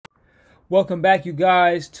Welcome back, you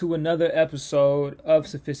guys, to another episode of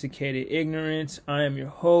Sophisticated Ignorance. I am your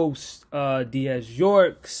host, Diaz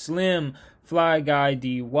York, Slim, Fly Guy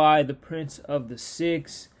DY, the Prince of the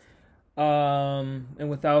Six. And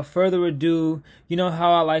without further ado, you know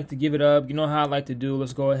how I like to give it up. You know how I like to do.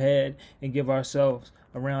 Let's go ahead and give ourselves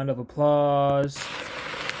a round of applause.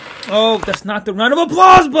 Oh, that's not the round of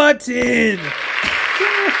applause button!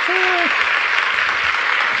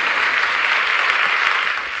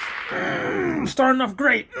 Starting off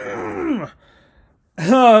great.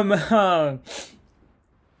 How's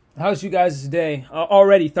you guys' day?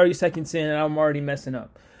 Already 30 seconds in and I'm already messing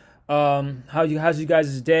up. How's you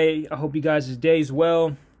guys' day? I hope you guys' day is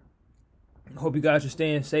well. I hope you guys are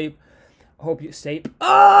staying safe. I hope you're safe.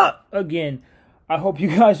 Again. I hope you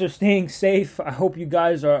guys are staying safe. I hope you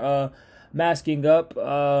guys are masking up.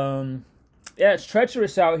 Yeah, it's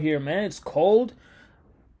treacherous out here, man. It's cold.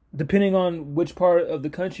 Depending on which part of the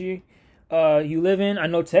country you live in. I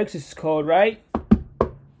know Texas is cold, right?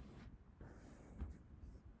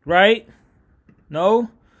 Right? No?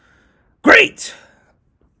 Great!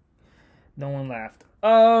 No one laughed.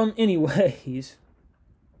 Anyways.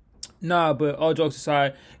 Nah, but all jokes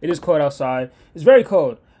aside, it is cold outside. It's very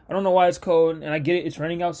cold. I don't know why it's cold, and I get it. It's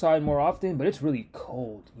raining outside more often, but it's really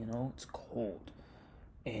cold, you know? It's cold.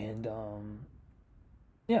 And,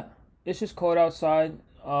 yeah. It's just cold outside.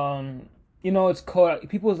 You know, it's cold.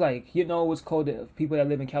 People's like, you know, it's cold to people that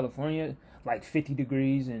live in California, like 50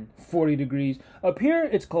 degrees and 40 degrees. Up here,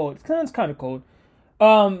 it's cold. It's kind of cold.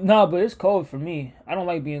 No, but it's cold for me. I don't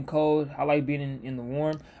like being cold. I like being in the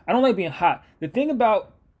warm. I don't like being hot. The thing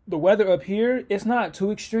about the weather up here, it's not too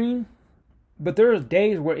extreme, but there are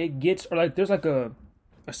days where it gets, or like there's like a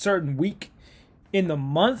certain week in the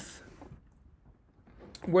month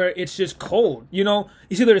where it's just cold. You know,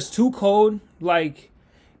 it's either it's too cold, like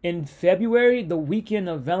in February, the weekend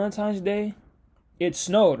of Valentine's Day, it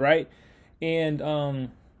snowed, right? And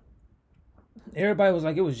everybody was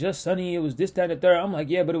like, it was just sunny, it was this, that, and the third. I'm like,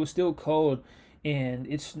 yeah, but it was still cold, and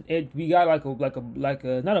we got like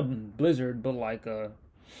a not a blizzard, but like a,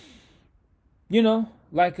 you know,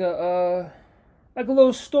 like a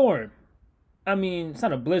little storm. I mean, it's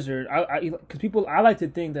not a blizzard. Because I like to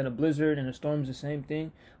think that a blizzard and a storm is the same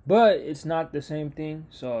thing, but it's not the same thing,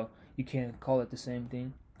 so you can't call it the same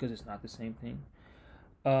thing. Because it's not the same thing.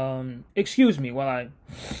 Excuse me while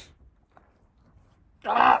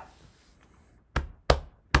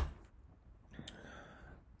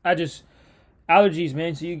I just allergies,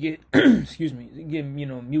 man. So you get excuse me, you get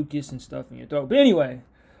mucus and stuff in your throat. But anyway,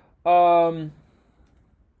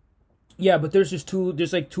 yeah. But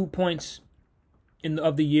there's like 2 points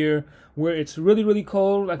of the year where it's really really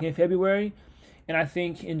cold, like in February, and I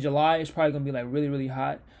think in July it's probably gonna be like really really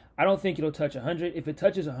hot. I don't think it'll touch 100. If it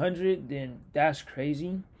touches 100, then that's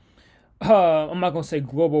crazy. I'm not going to say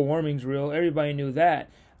global warming's real. Everybody knew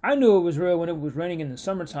that. I knew it was real when it was raining in the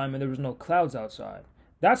summertime and there was no clouds outside.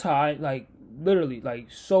 That's how I, like, literally,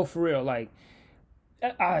 like, so for real. Like,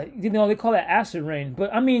 you know, they call that acid rain.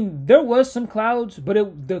 But, I mean, there was some clouds,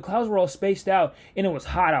 but the clouds were all spaced out and it was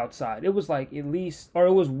hot outside. It was, like, at least, or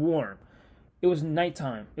it was warm. It was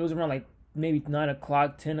nighttime. It was around, like, maybe 9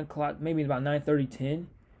 o'clock, 10 o'clock, maybe about 9:30, 10.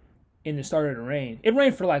 And it started to rain. It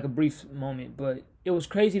rained for like a brief moment, but it was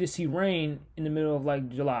crazy to see rain in the middle of like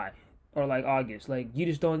July or like August. Like you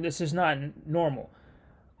just don't. This is not normal.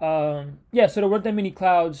 Yeah. So there weren't that many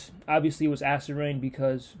clouds. Obviously, it was acid rain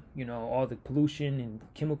because all the pollution and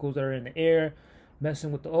chemicals that are in the air,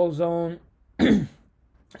 messing with the ozone.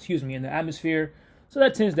 Excuse me, in the atmosphere. So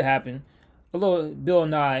that tends to happen. A little Bill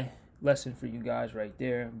Nye lesson for you guys right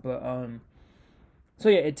there. But so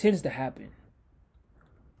yeah, it tends to happen.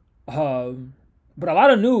 But a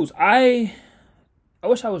lot of news. I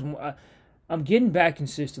wish I was more. I'm getting back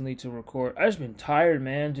consistently to record. I just been tired,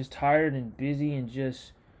 man. Just tired and busy and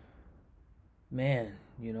just, man,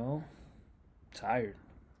 tired.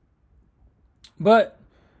 But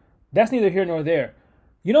that's neither here nor there.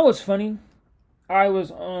 You know what's funny? I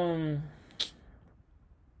was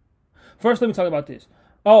First, let me talk about this.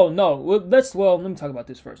 Oh no, let me talk about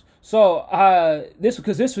this first. So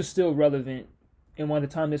because this was still relevant. And by the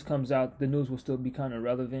time this comes out, the news will still be kind of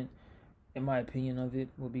relevant. In my opinion of it,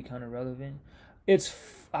 will be kind of relevant. It's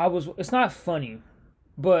not funny,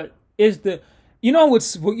 but when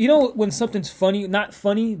something's funny, not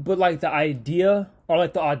funny, but like the idea or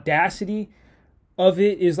like the audacity of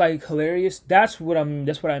it is like hilarious. That's what I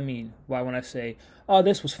mean when I say, oh,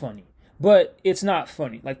 this was funny, but it's not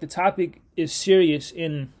funny. Like the topic is serious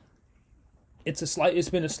and it's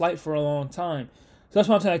been a slight for a long time. So that's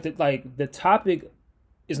what I'm saying. Like the topic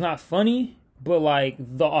is not funny, but like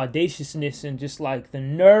the audaciousness and just like the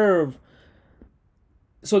nerve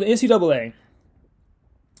So the NCAA,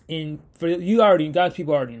 in for you already guys,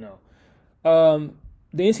 people already know.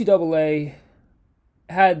 The NCAA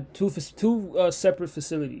had two separate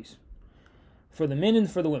facilities for the men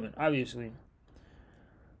and for the women, obviously.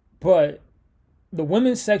 But the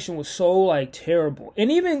women's section was so like terrible,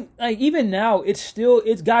 and even now it's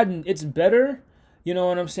better. You know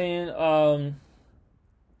what I'm saying?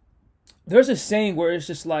 There's a saying where it's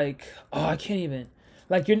just like, oh, I can't even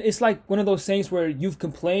like it's like one of those sayings where you've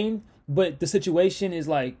complained, but the situation is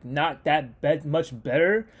like not that much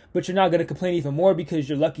better, but you're not gonna complain even more because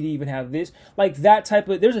you're lucky to even have this. Like that type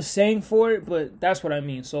of there's a saying for it, but that's what I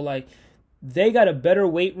mean. So like they got a better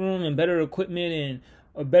weight room and better equipment and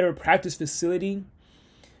a better practice facility.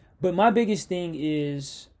 But my biggest thing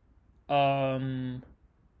is it's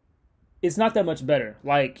not that much better.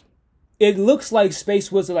 Like it looks like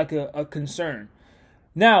space was like a concern.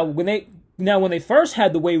 Now when they first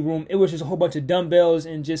had the weight room, it was just a whole bunch of dumbbells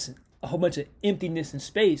and just a whole bunch of emptiness and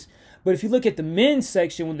space. But if you look at the men's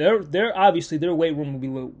section, when they're obviously their weight room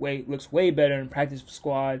looks way better, and practice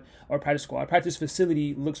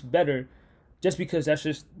facility looks better, just because that's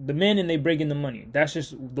just the men and they bring in the money. That's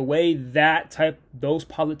just the way those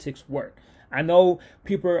politics work. I know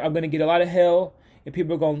people are going to get a lot of hell, and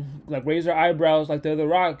people are going to like raise their eyebrows like they're The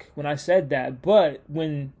Rock when I said that. But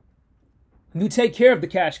when you take care of the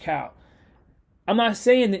cash cow, I'm not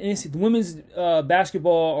saying that the women's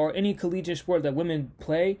basketball or any collegiate sport that women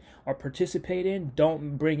play or participate in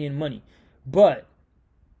don't bring in money. But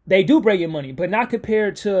they do bring in money, but not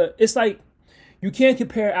compared to, it's like, you can't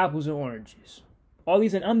compare apples and oranges. All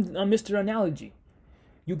these, and I'm Mr. Analogy.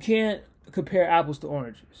 You can't compare apples to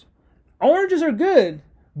oranges. Oranges are good,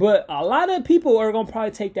 but a lot of people are going to probably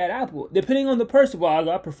take that apple. Depending on the person, well,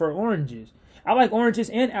 I prefer oranges. I like oranges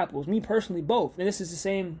and apples, me personally, both. And this is the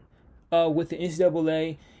same with the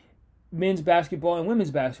NCAA, men's basketball and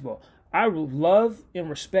women's basketball. I love and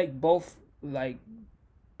respect both, like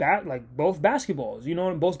both basketballs. You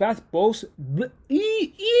know, both had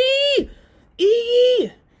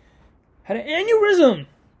an aneurysm.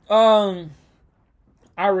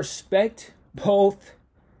 I respect both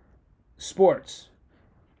sports.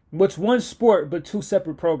 What's one sport but two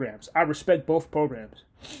separate programs? I respect both programs.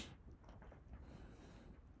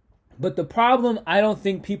 But the problem I don't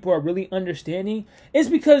think people are really understanding is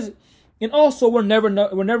because, and also we're never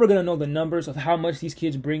gonna know the numbers of how much these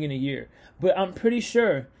kids bring in a year. But I'm pretty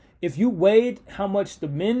sure if you weighed how much the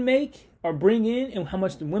men make or bring in and how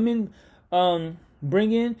much the women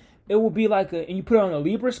bring in, it will be like and you put it on a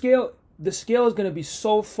Libra scale, the scale is gonna be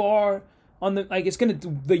so far on the, like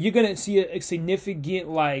you're gonna see a significant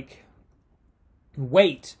like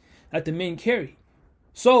weight that the men carry.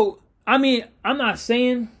 So I mean, I'm not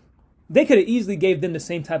saying they could have easily gave them the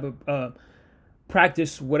same type of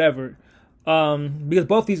practice, whatever, because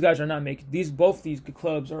both these guys are not making both these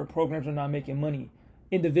clubs or programs are not making money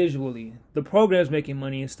individually. The program's making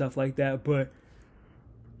money and stuff like that, but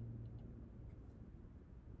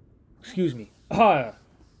excuse me,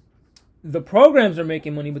 the programs are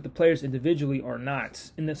making money, but the players individually are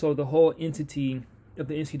not, and so the whole entity of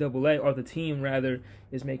the NCAA, or the team rather,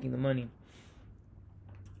 is making the money.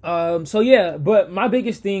 So yeah, but my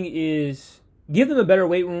biggest thing is give them a better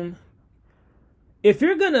weight room. If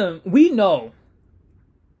you're gonna, we know,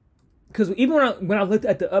 because even when I looked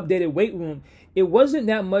at the updated weight room, it wasn't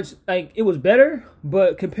that much, like, it was better,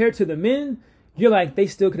 but compared to the men, you're like, they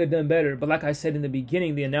still could have done better. But like I said in the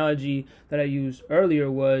beginning, the analogy that I used earlier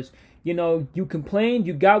was, you know, you complained,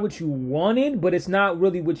 you got what you wanted, but it's not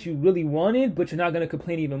really what you really wanted, but you're not going to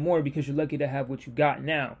complain even more because you're lucky to have what you got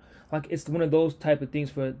now. Like, it's one of those type of things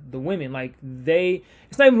for the women. Like,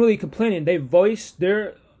 it's not even really complaining. They voice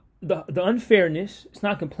the unfairness. It's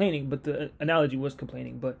not complaining, but the analogy was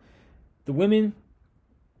complaining. But the women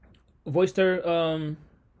voiced their, the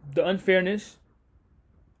unfairness,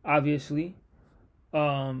 obviously.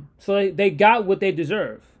 So they got what they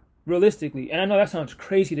deserve, realistically. And I know that sounds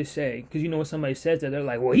crazy to say, because you know when somebody says that, they're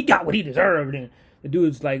like, well, he got what he deserved, and the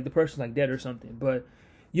dude's like, the person's like dead or something. But,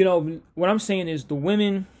 you know, what I'm saying is the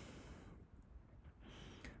women,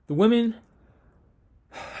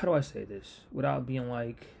 how do I say this without being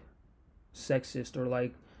like sexist or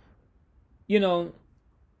like, you know,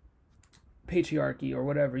 patriarchy or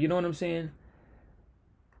whatever, you know what I'm saying?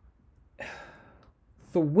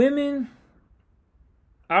 The women,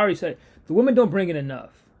 I already said it, the women don't bring in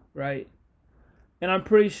enough, right? And I'm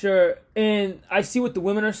pretty sure, and I see what the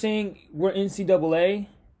women are saying, we're NCAA,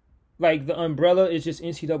 like the umbrella is just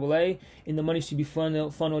NCAA, and the money should be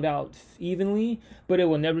funneled out evenly, but it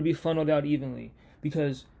will never be funneled out evenly,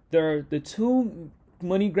 because the two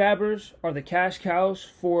money grabbers are the cash cows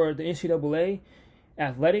for the NCAA,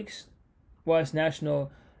 athletics. Well, it's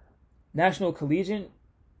national collegiate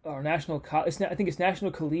or national. I think it's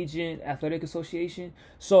National Collegiate Athletic Association.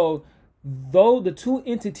 So, though the two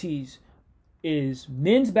entities is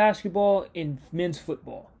men's basketball and men's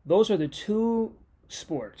football, those are the two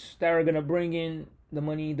sports that are gonna bring in the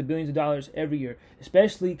money, the billions of dollars every year,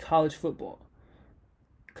 especially college football.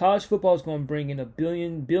 College football is going to bring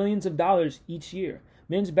in billions of dollars each year.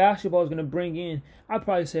 Men's basketball is going to bring in, I'd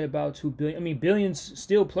probably say about 2 billion. I mean, billions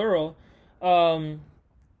still plural. You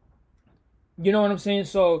know what I'm saying?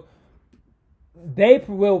 So they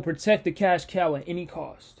will protect the cash cow at any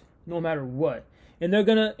cost, no matter what. And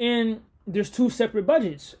there's two separate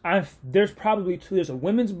budgets. There's probably two. There's a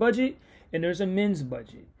women's budget and there's a men's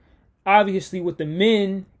budget. Obviously, with the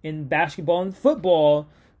men in basketball and football,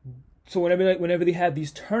 so whenever they have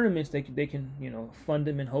these tournaments, they can fund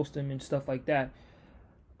them and host them and stuff like that.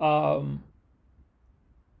 So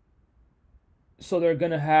they're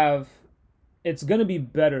gonna have, it's gonna be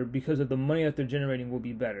better because of the money that they're generating will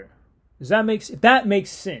be better. If that makes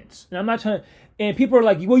sense? And I'm not trying to. And people are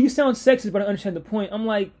like, well, you sound sexist, but I understand the point. I'm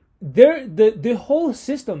like, the whole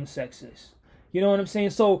system's sexist. You know what I'm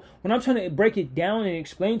saying? So when I'm trying to break it down and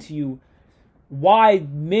explain to you why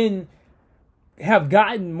men have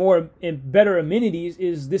gotten more and better amenities,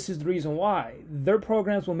 this is the reason why. Their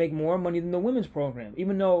programs will make more money than the women's program.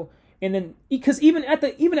 Because even at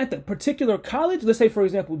the particular college, let's say for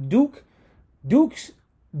example, Duke's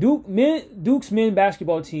men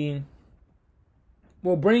basketball team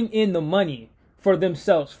will bring in the money for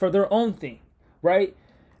themselves, for their own thing, right?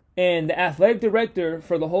 And the athletic director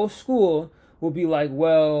for the whole school will be like,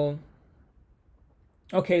 well,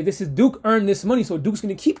 okay, this is Duke earned this money, so Duke's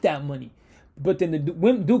going to keep that money. But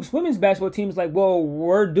then Duke's women's basketball team is like, well,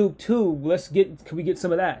 we're Duke too. Can we get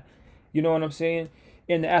some of that? You know what I'm saying?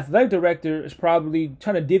 And the athletic director is probably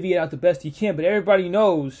trying to divvy it out the best he can, but everybody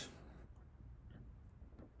knows.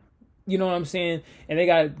 You know what I'm saying? And they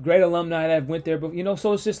got great alumni that went there, but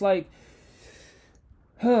so it's just like,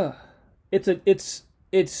 it's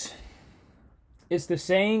the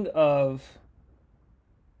saying of,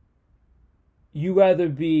 you rather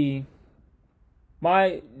be,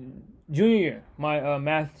 my junior year, my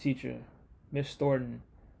math teacher, Miss Thornton,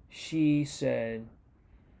 she said,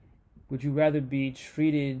 would you rather be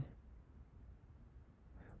treated,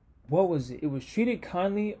 what was it? It was treated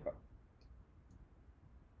kindly.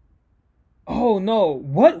 Oh no,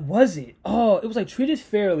 what was it? Oh, it was like treated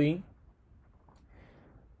fairly.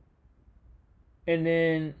 And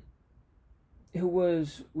then it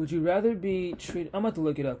was, would you rather be treated, I'm about to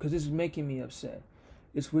look it up because this is making me upset.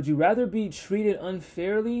 It's, would you rather be treated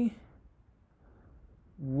unfairly?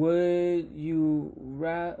 Would you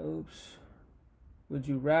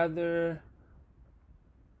rather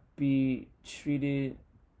be treated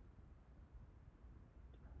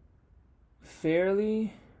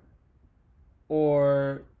fairly,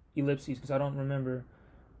 or ellipses, because I don't remember.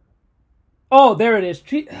 Oh, there it is.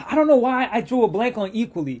 I don't know why I drew a blank on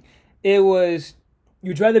equally. It was,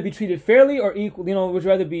 you'd rather be treated fairly or equal. Would you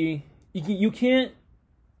rather be, you can't,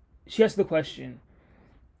 she asked the question,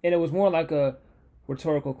 and it was more like a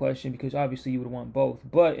rhetorical question because obviously you would want both.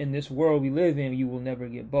 But in this world we live in, you will never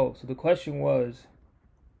get both. So the question was,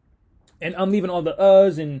 and I'm leaving all the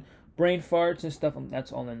uhs and brain farts and stuff.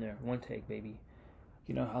 That's all in there. One take, baby.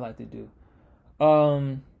 You know how I like to do.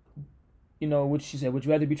 Which she said, would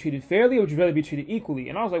you rather be treated fairly or would you rather be treated equally?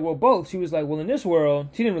 And I was like, well, both. She was like, well, in this world,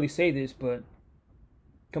 she didn't really say this, but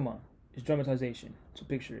come on, it's dramatization. So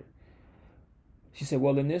picture it. She said,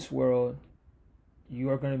 well, in this world, you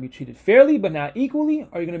are going to be treated fairly but not equally,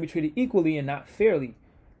 or you're going to be treated equally and not fairly.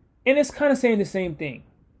 And it's kind of saying the same thing.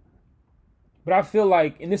 But I feel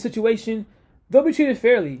like in this situation, they'll be treated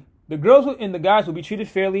fairly. The girls and the guys will be treated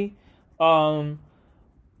fairly.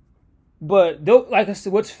 But like I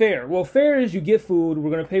said, what's fair? Well, fair is you get food.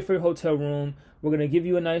 We're going to pay for your hotel room. We're going to give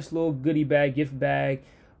you a nice little goodie bag, gift bag.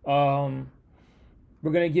 We're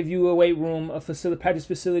going to give you a weight room, a facility, practice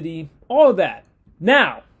facility, all of that.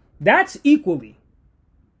 Now, that's equally.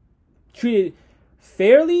 Treated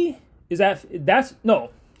fairly? That's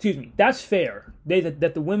fair.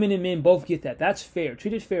 That the women and men both get that. That's fair.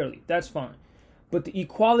 Treated fairly. That's fine. But the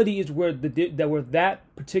equality is where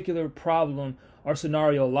that particular problem or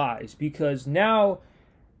scenario lies, because now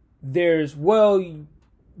there's, well,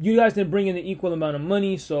 you guys didn't bring in the equal amount of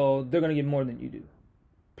money, so they're gonna get more than you do.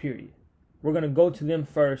 Period. We're gonna go to them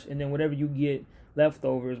first, and then whatever you get left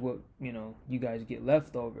over is what you guys get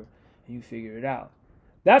left over, and you figure it out.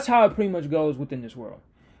 That's how it pretty much goes within this world.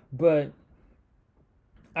 But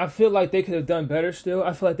I feel like they could have done better still.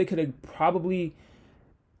 I feel like they could have probably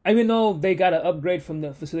even though they got an upgrade from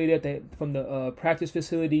the facility from the practice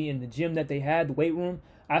facility and the gym that they had, the weight room,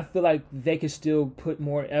 I feel like they could still put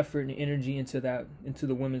more effort and energy into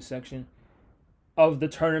the women's section of the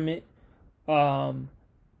tournament.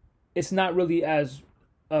 It's not really as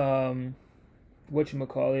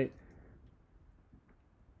whatchamacallit,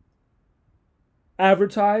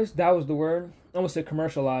 advertised. That was the word. I almost said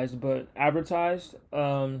commercialized, but advertised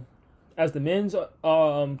as the men's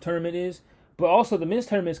tournament is. But also the men's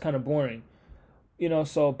tournament is kind of boring,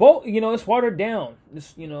 So both, it's watered down.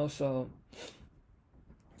 So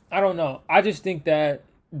I don't know. I just think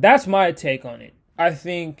that's my take on it. I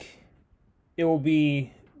think it will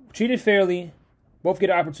be treated fairly. Both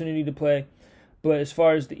get an opportunity to play, but as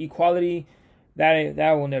far as the equality,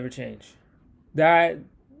 that will never change.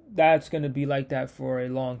 That's going to be like that for a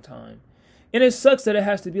long time. And it sucks that it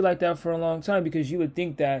has to be like that for a long time, because you would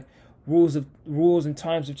think that rules and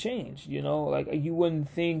times have changed. Like you wouldn't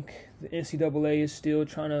think the NCAA is still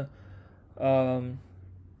trying to,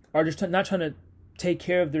 are just not trying to take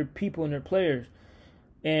care of their people and their players.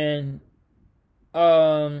 And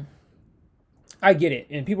I get it.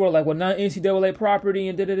 And people are like, well, not NCAA property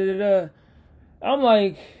and da-da-da-da-da. I'm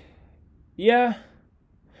like, yeah.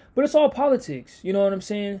 But it's all politics. You know what I'm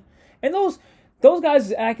saying? And those guys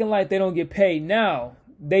is acting like they don't get paid. Now,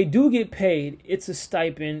 they do get paid. It's a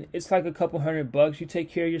stipend. It's like a couple $100. You take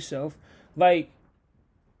care of yourself. Like,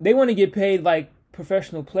 they want to get paid like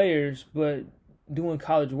professional players, but doing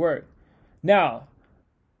college work. Now,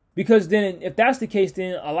 because then, if that's the case,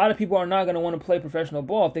 then a lot of people are not going to want to play professional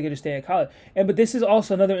ball if they get to stay in college. But this is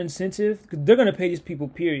also another incentive, because they're going to pay these people,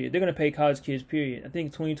 period. They're going to pay college kids, period. I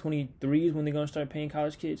think 2023 is when they're going to start paying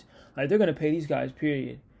college kids. Like, they're going to pay these guys,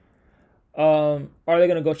 period. Or they're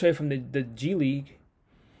going to go straight from the G League.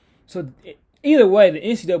 So either way, the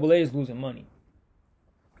NCAA is losing money,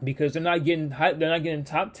 because they're not getting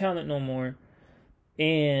top talent no more.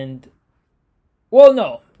 And, well,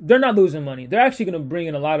 no. They're not losing money. They're actually going to bring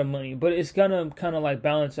in a lot of money, but it's going to kind of like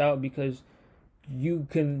balance out, because you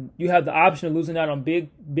have the option of losing out on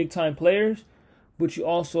big time players, but you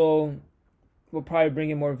also will probably bring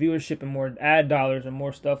in more viewership and more ad dollars and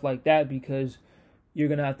more stuff like that, because you're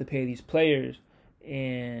going to have to pay these players,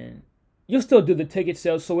 and you'll still do the ticket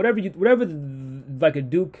sales. So whatever like a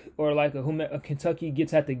Duke or like a Kentucky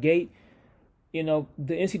gets at the gate, the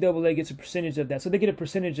NCAA gets a percentage of that. So they get a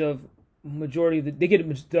percentage of majority of they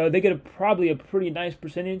get probably a pretty nice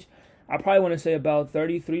percentage. I probably want to say about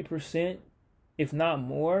 33%, if not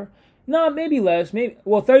more. No, maybe less.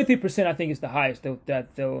 33% I think is the highest that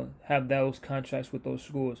they'll have those contracts with those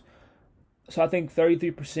schools. So I think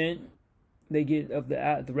 33% they get of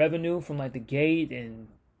the revenue from like the gate and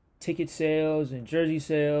ticket sales and jersey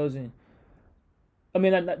sales, and I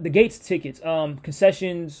mean the gate's tickets,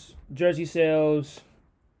 concessions, jersey sales,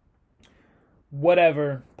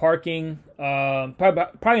 whatever, parking,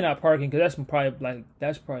 probably not parking, because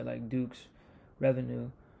that's probably like Duke's revenue,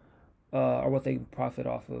 or what they profit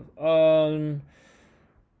off of.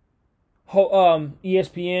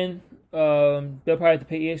 ESPN, they'll probably have to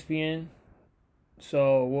pay ESPN.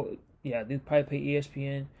 So they'll probably pay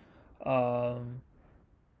ESPN.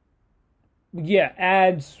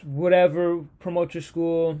 Ads, whatever, promote your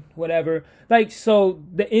school, whatever. Like, so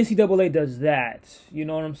the NCAA does that. You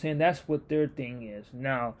know what I'm saying? That's what their thing is.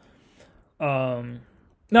 Now,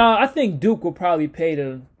 I think Duke will probably pay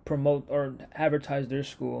to promote or advertise their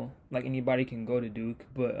school. Like, anybody can go to Duke,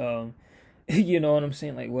 but you know what I'm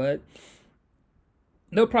saying? Like, what?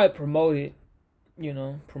 They'll probably promote it,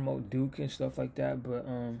 promote Duke and stuff like that. But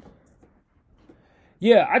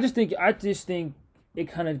I just think it it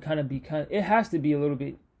has to be a little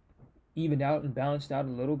bit evened out and balanced out a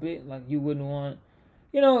little bit. Like, you wouldn't want,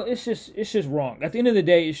 it's just wrong. At the end of the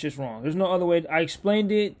day, it's just wrong. There's no other way. I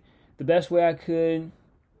explained it the best way I could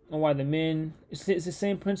on why the men. It's the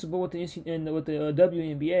same principle with the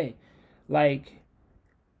WNBA. Like,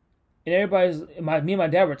 and me and my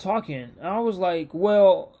dad were talking. And I was like,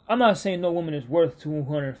 well, I'm not saying no woman is worth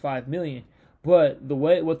 $205 million, but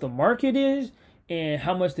what the market is and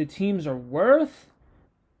how much the teams are worth,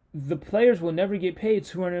 the players will never get paid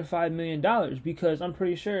 $205 million, because I'm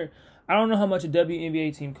pretty sure, I don't know how much a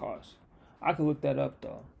WNBA team costs. I could look that up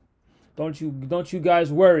though. Don't you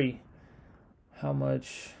guys worry. How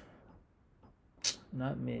much?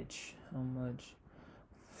 Not Mitch. How much?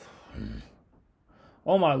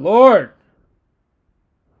 Oh my Lord!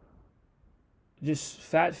 Just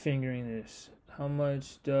fat fingering this. How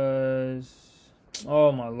much does?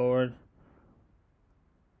 Oh my Lord!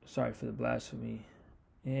 Sorry for the blasphemy.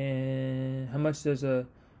 And how much does a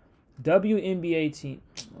WNBA team.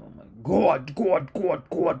 Oh my God.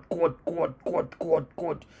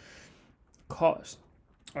 Cost.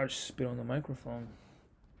 I just spit on the microphone.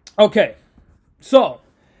 Okay. So,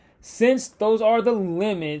 since those are the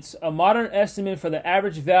limits, a modern estimate for the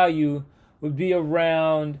average value would be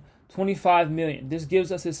around 25 million. This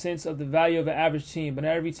gives us a sense of the value of an average team, but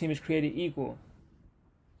not every team is created equal.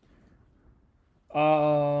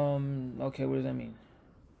 Okay, what does that mean?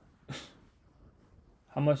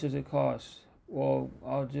 How much does it cost? Well,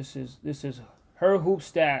 this is Her Hoop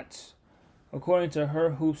Stats. According to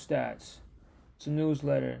Her Hoop Stats, it's a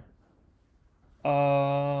newsletter.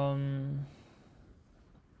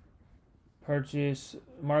 Purchase.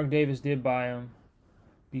 Mark Davis did buy him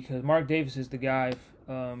because Mark Davis is the guy.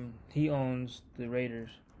 He owns the Raiders.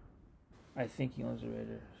 I think he owns the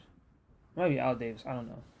Raiders. Maybe Al Davis. I don't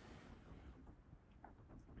know.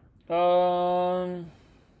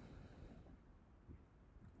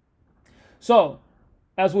 So,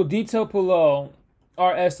 as we'll detail below,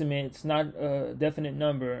 our estimates, not a definite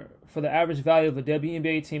number, for the average value of a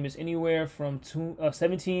WNBA team is anywhere from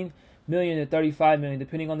 17 million to 35 million,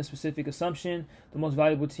 depending on the specific assumption. The most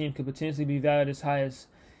valuable team could potentially be valued as high as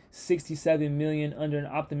 67 million under an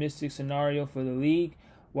optimistic scenario for the league,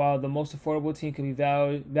 while the most affordable team could be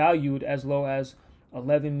valued as low as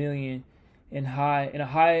 11 million in a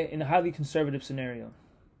highly conservative scenario.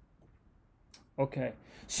 Okay,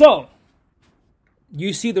 so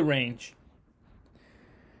you see the range,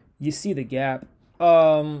 you see the gap,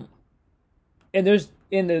 and there's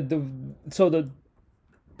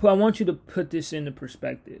I want you to put this into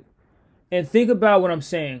perspective and think about what I'm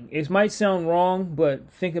saying. It might sound wrong, but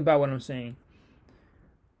think about what I'm saying.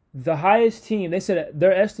 The highest team, they said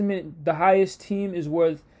their estimate, the highest team is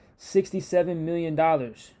worth $67 million.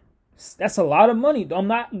 That's a lot of money. I'm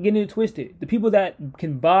not getting it twisted. The people that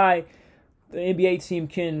can buy the NBA team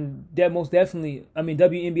WNBA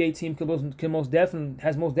team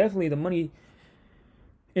has most definitely the money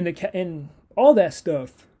in all that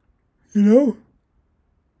stuff. You know?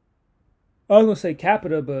 I was gonna say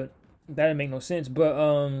capita, but that didn't make no sense. But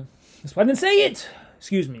that's why I didn't say it.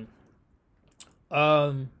 Excuse me.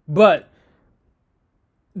 But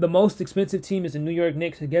the most expensive team is the New York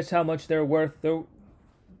Knicks. And guess how much they're worth?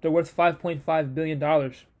 They're worth $5.5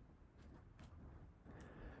 billion.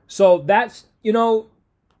 So that's, I'm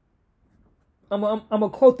gonna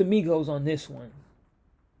quote the Migos on this one.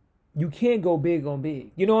 You can't go big on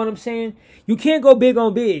big. You know what I'm saying? You can't go big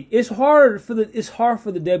on big. It's hard for the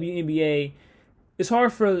WNBA. It's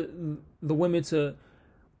hard for the women to.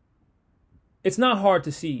 It's not hard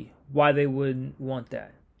to see why they wouldn't want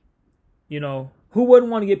that. Who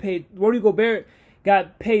wouldn't want to get paid? Rudy Gobert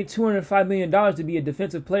got paid $205 million to be a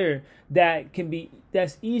defensive player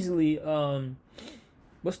that's easily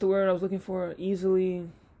what's the word I was looking for? He's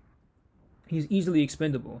easily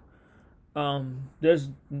expendable. There's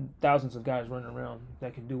thousands of guys running around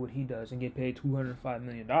that can do what he does and get paid $205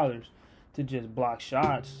 million to just block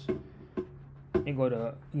shots and go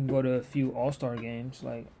to a few All-Star games.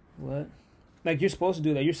 Like, what? Like, you're supposed to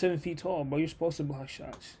do that. You're 7 feet tall, bro. You're supposed to block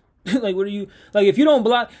shots. Like, what are you? Like, if you don't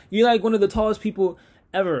block, you're like one of the tallest people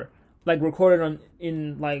ever. Like, recorded.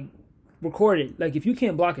 Like, if you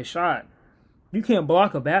can't block a shot, you can't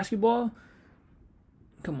block a basketball.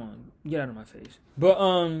 Come on, get out of my face. But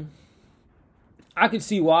I could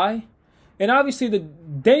see why, and obviously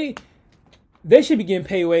they should be getting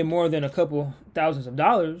paid way more than a couple thousands of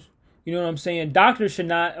dollars. You know what I'm saying? Doctors should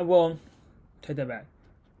not. Well, take that back.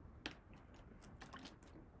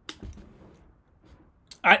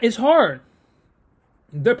 It's hard.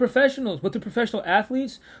 They're professionals, but they're professional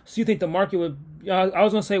athletes. So you think the market would? I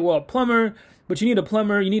was gonna say, well, a plumber, but you need a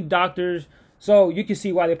plumber. You need doctors. So you can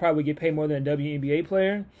see why they probably get paid more than a WNBA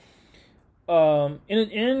player.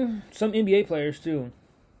 And some NBA players too.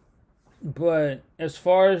 But as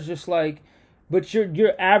far as just like, but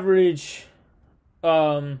your average,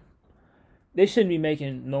 they shouldn't be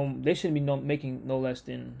making making no less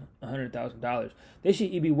than $100,000. They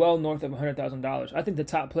should be well north of $100,000. I think the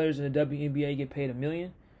top players in the WNBA get paid $1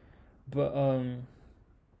 million. But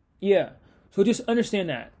yeah. So just understand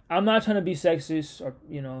that. I'm not trying to be sexist or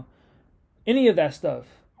any of that stuff.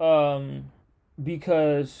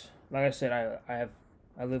 Because like I said, I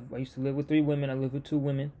used to live with 3 women. I live with 2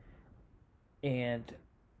 women, and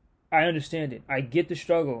I understand it. I get the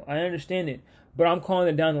struggle. I understand it. But I'm calling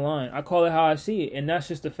it down the line. I call it how I see it. And that's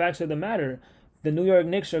just the facts of the matter. The New York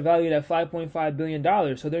Knicks are valued at $5.5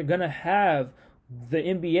 billion. So they're going to have, the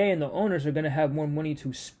NBA and the owners are going to have more money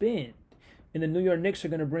to spend. And the New York Knicks are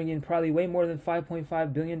going to bring in probably way more than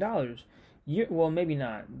 $5.5 billion. Well, maybe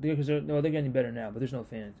not. Because they're getting better now, but there's no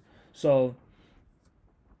fans. So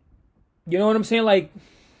You know what I'm saying? Like,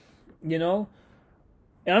 you know,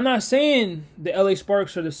 and I'm not saying the LA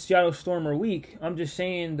Sparks or the Seattle Storm are weak. I'm just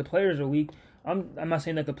saying the players are weak. I'm not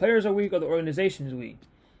saying that the players are weak or the organization is weak.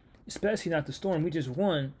 Especially not the Storm. We just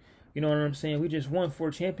won. You know what I'm saying? We just won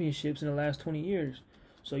 4 championships in the last 20 years.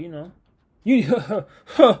 So, you know. You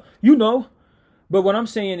know. But what I'm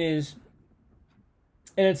saying is,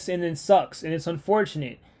 and it sucks, and it's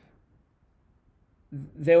unfortunate,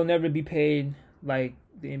 they'll never be paid like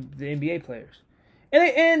the NBA players.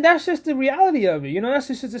 And that's just the reality of it. You know, that's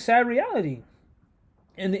just a sad reality.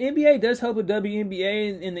 And the NBA does help with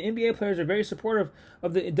WNBA, and the NBA players are very supportive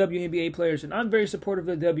of the WNBA players, and I'm very supportive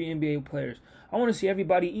of the WNBA players. I want to see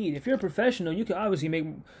everybody eat. If you're a professional, you can obviously make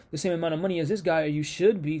the same amount of money as this guy, or you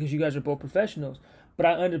should be, because you guys are both professionals.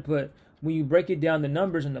 But when you break it down, the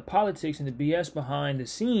numbers and the politics and the BS behind the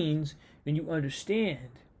scenes, then you understand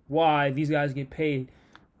why these guys get paid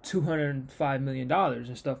 $205 million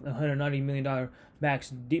and stuff, $190 million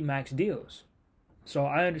max deals. So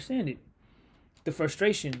I understand it, the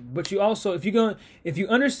frustration. But you also, if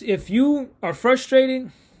you are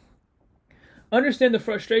frustrated, understand the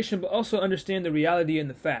frustration, but also understand the reality and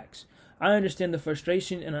the facts. I understand the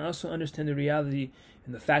frustration, and I also understand the reality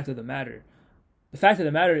and the fact of the matter. The fact of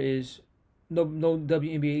the matter is, no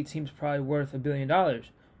WNBA team is probably worth $1 billion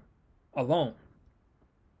alone.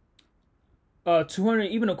 200,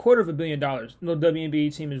 even $250 million. No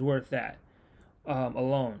WNBA team is worth that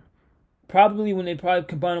alone. Probably when they probably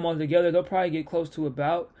combine them all together, they'll probably get close to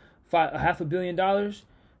about $500 million.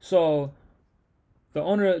 So the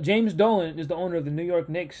owner, James Dolan, is the owner of the New York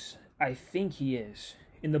Knicks. I think he is.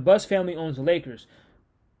 And the Buss family owns the Lakers.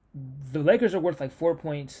 The Lakers are worth like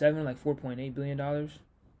 4.7, like $4.8 billion.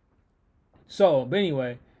 So, but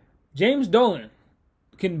anyway, James Dolan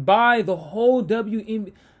can buy the whole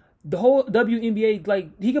WNBA.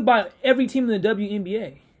 Like, he could buy every team in the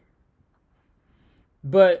WNBA.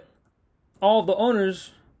 But all of the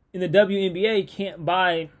owners in the WNBA can't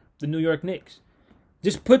buy the New York Knicks.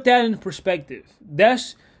 Just put that in perspective.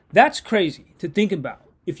 That's crazy to think about.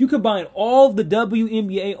 If you combine all of the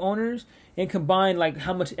WNBA owners and combine like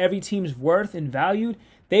how much every team's worth and valued,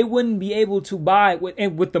 they wouldn't be able to buy,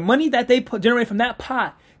 with the money that they generate from that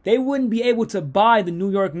pot, they wouldn't be able to buy the New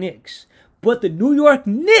York Knicks. But the New York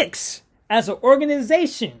Knicks, as an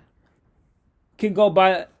organization, can go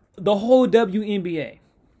buy the whole WNBA.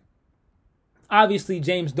 Obviously,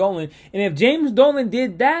 James Dolan. And if James Dolan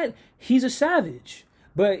did that, he's a savage.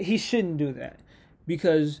 But he shouldn't do that.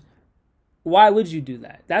 Because why would you do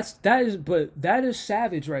that? That is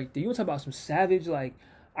savage right there. You want to talk about some savage, like,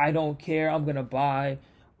 I don't care, I'm going to buy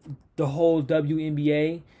the whole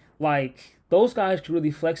WNBA. Like, those guys could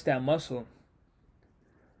really flex that muscle.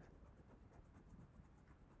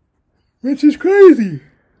 Which is crazy.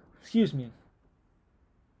 Excuse me.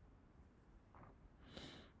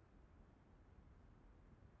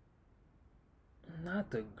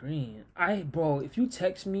 Not the green. Bro, if you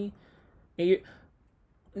text me, and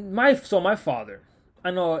my father,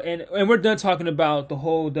 I know, and we're done talking about the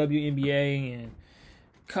whole WNBA and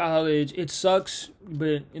college. It sucks,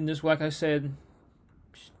 but in this, like I said,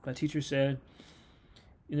 my teacher said,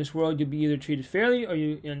 in this world you'll be either treated fairly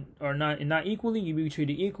or not equally. You'll be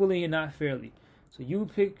treated equally and not fairly. So you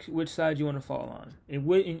pick which side you want to fall on.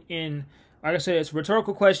 And like I said, it's a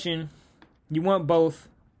rhetorical question. You want both,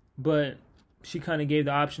 but she kind of gave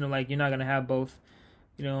the option of like, you're not gonna have both.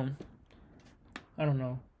 You know, I don't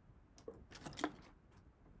know.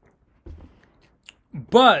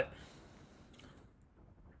 But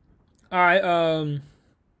all right,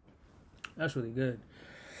 that's really good.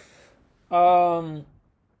 What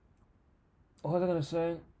was I gonna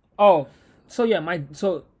say? Oh, so yeah,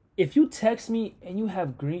 so if you text me and you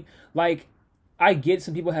have green, like, I get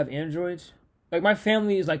some people have Androids. Like, my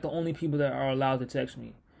family is like the only people that are allowed to text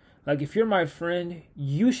me. Like, if you're my friend,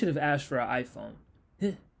 you should have asked for an iPhone.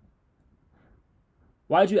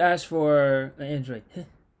 Why'd you ask for an Android?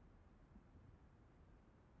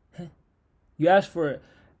 You asked for,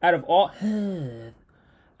 out of all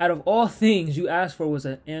things, you asked for was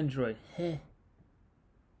an Android.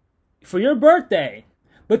 For your birthday.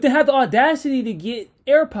 But to have the audacity to get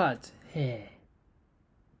AirPods. And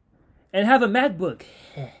have a MacBook.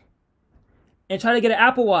 And try to get an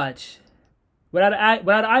Apple Watch. Without an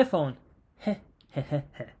iPhone.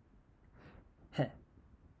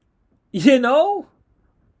 You know?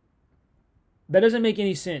 That doesn't make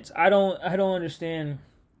any sense. I don't understand.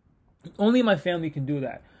 Only my family can do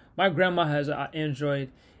that. My grandma has an Android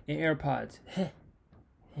and AirPods.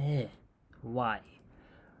 Why?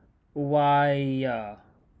 Why?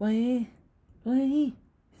 Why?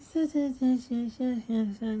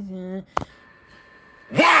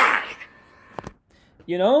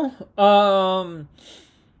 You know?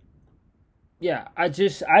 Yeah, I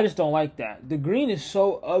just don't like that. The green is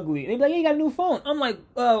so ugly. They be like, "Hey, you got a new phone." I'm like,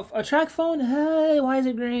 a track phone? Hey, why is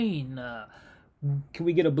it green? Can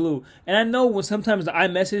we get a blue? And I know when sometimes the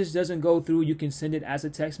iMessage doesn't go through, you can send it as a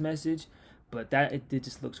text message, but it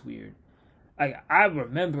just looks weird. Like, I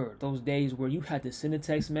remember those days where you had to send a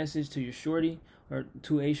text message to your shorty or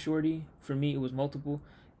to a shorty. For me, it was multiple.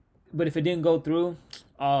 But if it didn't go through,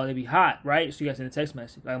 oh, it'd be hot, right? So you got to send a text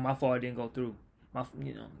message. Like, my fault, it didn't go through. I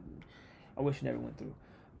wish it never went through.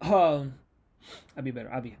 I'd be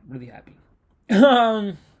better. I'd be really happy.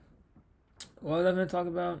 What was I going to talk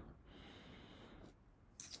about?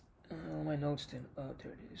 My notes didn't. Oh,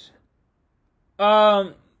 there it is.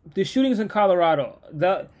 The shootings in Colorado.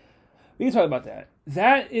 We can talk about that.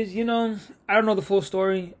 That is, I don't know the full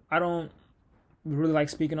story. I don't really like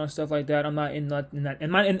speaking on stuff like that. I'm not in that.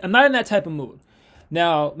 I'm not in that type of mood.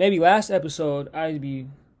 Now, maybe last episode I'd be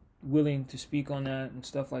willing to speak on that and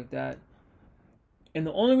stuff like that. And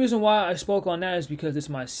the only reason why I spoke on that is because it's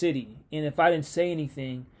my city. And if I didn't say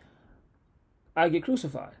anything, I'd get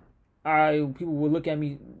crucified. People would look at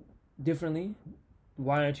me differently.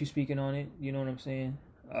 Why aren't you speaking on it? You know what I'm saying?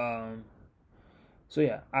 So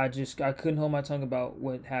yeah, I couldn't hold my tongue about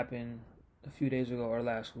what happened a few days ago or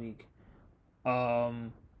last week.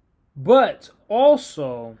 But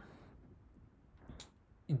also,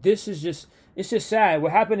 it's just sad.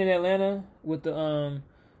 What happened in Atlanta with the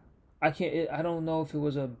I don't know if it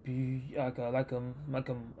was a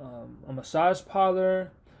massage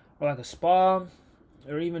parlor or like a spa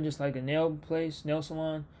or even just like a nail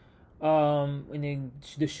salon. And then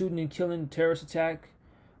the shooting and killing terrorist attack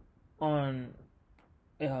on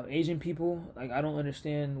Asian people. Like, I don't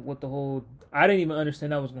understand I didn't even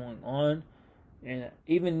understand that was going on. And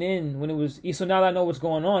even then, so now that I know what's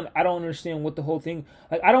going on, I don't understand what the whole thing,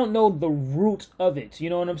 like, I don't know the root of it. You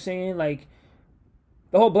know what I'm saying? Like,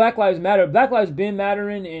 the whole Black Lives Matter. Black Lives been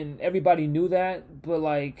mattering, and everybody knew that, but,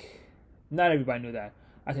 like, not everybody knew that.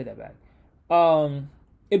 I take that back.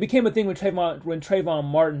 It became a thing when Trayvon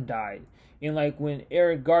Martin died, and, like, when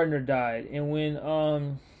Eric Gardner died, and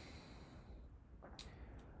when,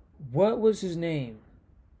 what was his name?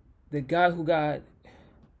 The guy who got,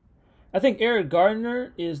 I think Eric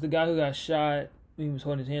Gardner is the guy who got shot when he was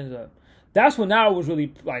holding his hands up. That's when I was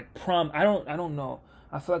really, like, I don't know.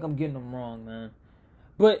 I feel like I'm getting them wrong, man.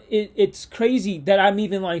 But it's crazy that I'm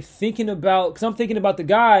even, like, thinking about, because I'm thinking about the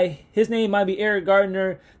guy. His name might be Eric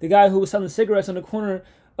Gardner, the guy who was selling cigarettes on a corner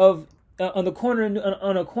in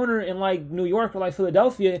like New York or like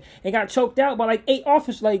Philadelphia, and got choked out by like 8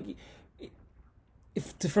 officers. Like,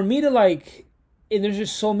 for me to, like, and there's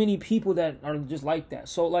just so many people that are just like that.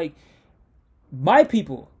 So, like, my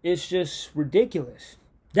people, it's just ridiculous.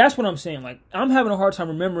 That's what I'm saying. Like, I'm having a hard time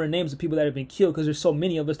remembering names of people that have been killed because there's so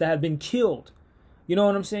many of us that have been killed. You know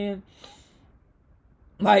what I'm saying?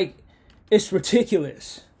 Like, it's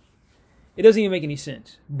ridiculous. It doesn't even make any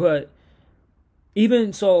sense. But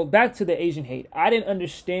even so, back to the Asian hate. I didn't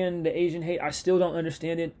understand the Asian hate. I still don't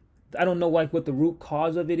understand it. I don't know, like, what the root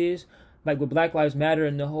cause of it is. Like, with Black Lives Matter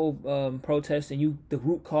and the whole protest, and the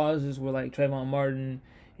root causes were like Trayvon Martin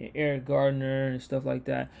and Eric Gardner and stuff like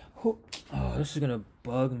that. This is gonna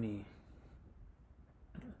bug me.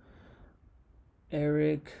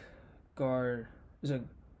 Eric Gardner.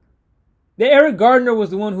 Eric Gardner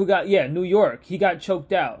was the one who got, New York. He got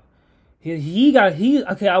choked out.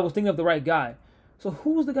 Okay, I was thinking of the right guy. So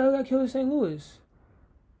who was the guy who got killed in St. Louis?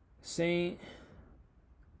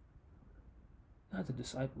 Not the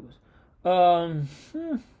Disciples.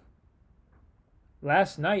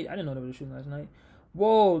 Last night, I didn't know there was a shooting last night.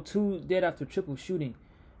 Whoa, 2 dead after triple shooting.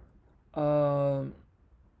 What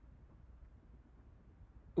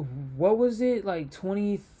was it, like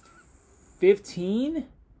 2015?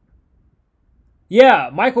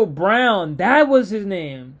 Yeah, Michael Brown, that was his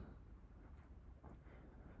name.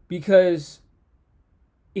 Because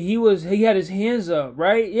he had his hands up,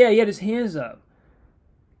 right? Yeah, he had his hands up.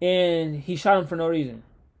 And he shot him for no reason.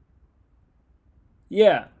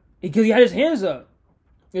 Yeah, because he had his hands up.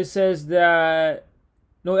 It says that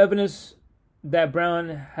no evidence that Brown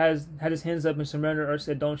had his hands up and surrendered or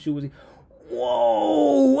said don't shoot.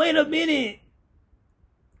 Whoa, wait a minute.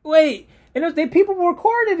 Wait, and people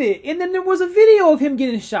recorded it, and then there was a video of him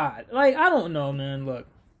getting shot. Like, I don't know, man. Look,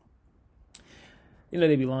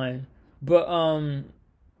 they be lying, but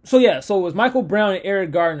so it was Michael Brown and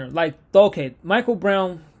Eric Gardner. Like, okay, Michael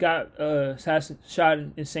Brown got shot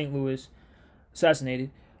in St. Louis, assassinated.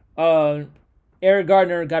 Eric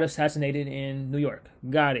Gardner got assassinated in New York.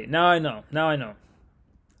 Got it. Now I know.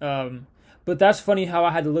 But that's funny how I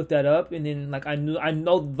had to look that up, and then, like, I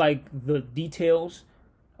know like the details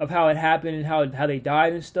of how it happened and how they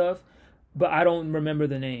died and stuff, but I don't remember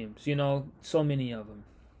the names. You know, so many of them.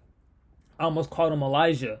 I almost called him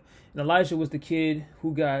Elijah, and Elijah was the kid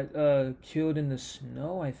who got killed in the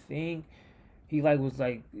snow. I think he was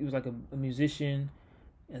like a musician.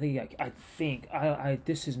 I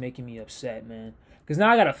this is making me upset, man, because now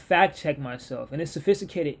I gotta fact check myself, and it's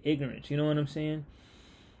sophisticated ignorance. You know what I'm saying?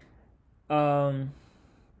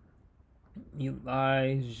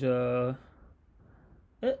 Elijah,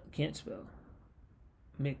 can't spell.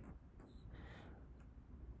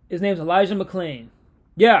 His name's Elijah McClain.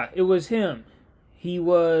 Yeah, it was him. He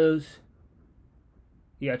got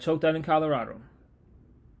choked out in Colorado.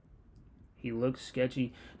 He looked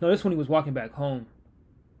sketchy. No, this one he was walking back home.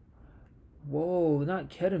 Whoa, not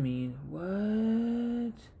ketamine.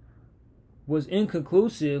 What? Was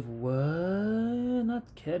inconclusive. What? Not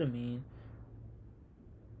ketamine.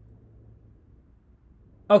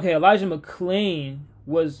 Okay, Elijah McClain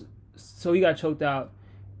so he got choked out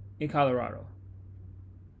in Colorado.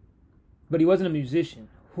 But he wasn't a musician.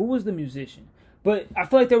 Who was the musician? But I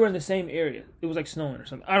feel like they were in the same area. It was like snowing or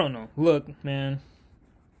something. I don't know. Look, man.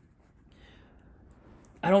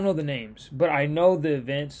 I don't know the names, but I know the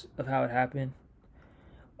events of how it happened.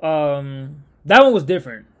 That one was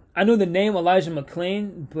different. I knew the name Elijah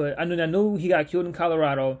McClain, but I knew he got killed in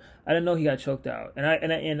Colorado. I didn't know he got choked out, and I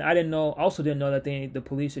didn't know that the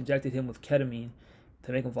police injected him with ketamine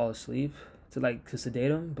to make him fall asleep, to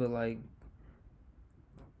sedate him. But like,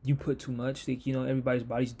 you put too much, everybody's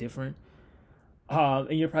body's different,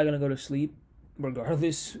 and you're probably gonna go to sleep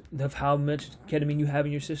regardless of how much ketamine you have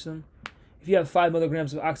in your system. If you have 5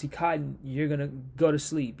 milligrams of Oxycontin, you're gonna go to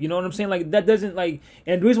sleep. You know what I'm saying? Like, that doesn't and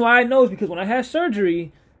the reason why I know is because when I had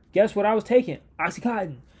surgery, guess what I was taking?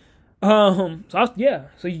 Oxycontin. I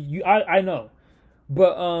know.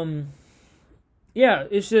 But yeah,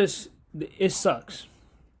 it's just, it sucks.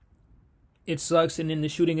 It sucks. And in the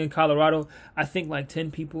shooting in Colorado, I think like 10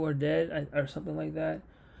 people are dead or something like that.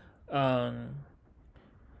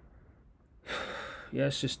 Yeah,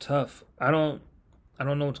 it's just tough. I don't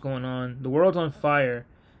know what's going on. The world's on fire,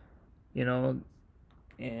 and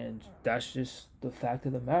that's just the fact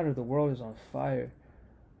of the matter. The world is on fire.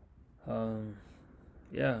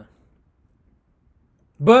 Yeah.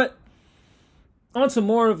 But on to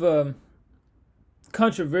more of a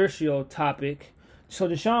controversial topic. So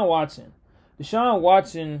Deshaun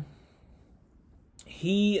Watson,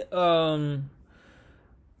 he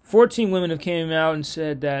 14 women have came out and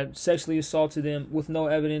said that sexually assaulted them with no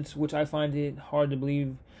evidence, which I find it hard to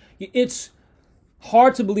believe. It's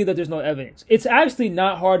hard to believe that there's no evidence. It's actually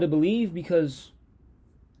not hard to believe because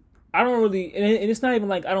I don't really, and it's not even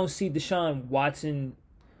like I don't see Deshaun Watson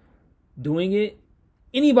doing it.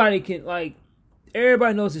 Anybody can,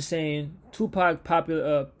 everybody knows the saying. Tupac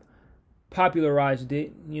popularized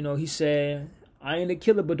it. He said, "I ain't a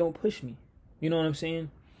killer, but don't push me." You know what I'm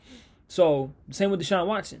saying? So, same with Deshaun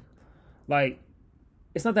Watson.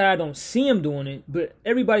 It's not that I don't see him doing it, but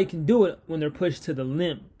everybody can do it when they're pushed to the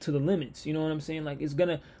limits. You know what I'm saying? It's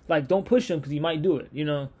gonna, don't push him because he might do it.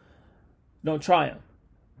 Don't try him.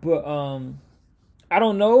 But I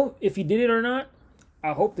don't know if he did it or not.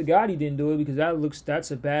 I hope to God he didn't do it because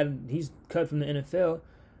he's cut from the NFL.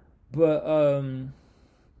 But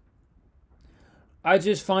I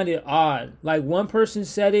just find it odd. One person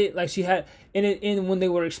said it, she had, and when they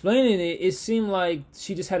were explaining it, it seemed like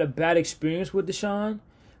she just had a bad experience with Deshaun,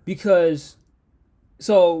 because,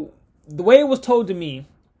 so the way it was told to me,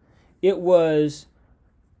 it was,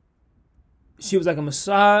 she was like a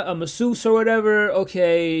masseuse or whatever.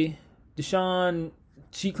 Okay,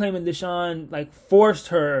 she claiming Deshaun forced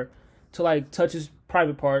her to touch his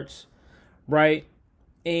private parts, right?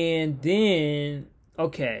 And then,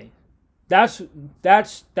 okay. That's if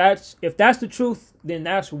that's the truth, then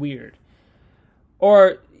that's weird.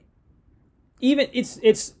 Or even it's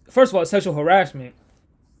first of all, it's sexual harassment.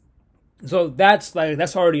 So that's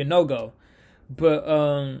already a no-go.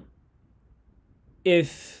 But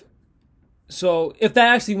if that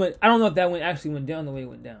actually went, I don't know if that actually went down the way it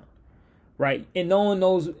went down. Right? And no one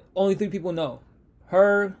knows, only 3 people know.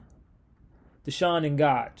 Her, Deshaun, and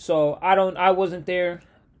God. So I wasn't there.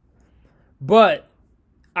 But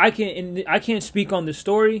I can't speak on the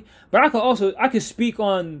story, but I can't speak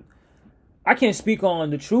on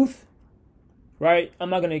the truth, right? I'm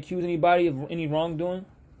not gonna accuse anybody of any wrongdoing,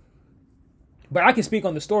 but I can speak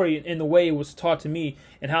on the story in the way it was taught to me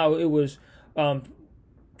and how it was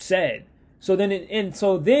said. So then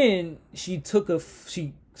Deshaun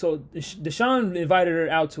invited her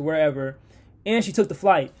out to wherever, and she took the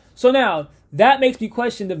flight. So now that makes me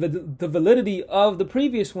question the validity of the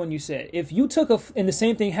previous one you said. If you took and the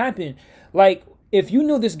same thing happened, if you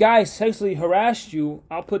knew this guy sexually harassed you,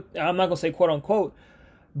 I'm not gonna say quote unquote,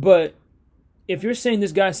 but if you're saying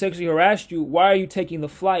this guy sexually harassed you, why are you taking the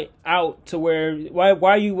flight out to where?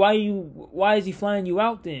 Why is he flying you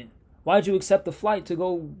out then? Why did you accept the flight to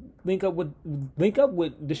go link up with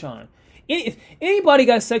Deshaun? If anybody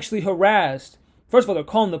got sexually harassed, first of all, they're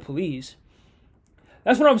calling the police.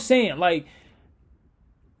 That's what I'm saying. Like,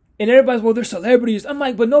 and everybody's, well, they're celebrities. I'm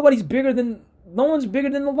like, but no one's bigger than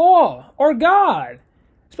the law or God,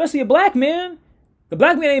 especially a black man. The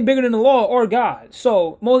black man ain't bigger than the law or God.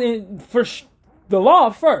 So, first, the law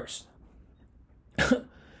first.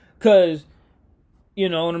 Because, you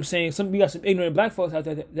know what I'm saying? We got some ignorant black folks out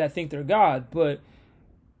there that think they're God. But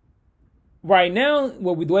right now,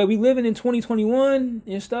 the way we living in 2021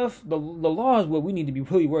 and stuff, the law is what we need to be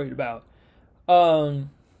really worried about.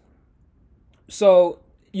 So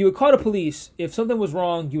you would call the police. If something was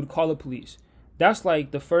wrong, you would call the police. That's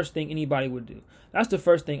like the first thing anybody would do. That's the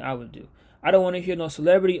first thing I would do. I don't want to hear no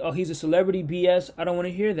celebrity. Oh, he's a celebrity BS. I don't want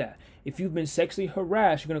to hear that. If you've been sexually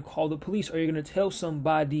harassed, you're going to call the police or you're going to tell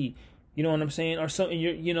somebody, you know what I'm saying? Or something,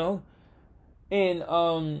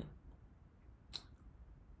 and,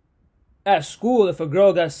 at school, if a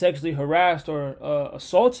girl got sexually harassed or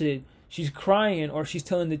assaulted, she's crying or she's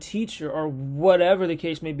telling the teacher or whatever the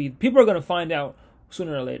case may be. People are going to find out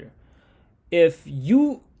sooner or later. If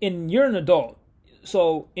you're an adult,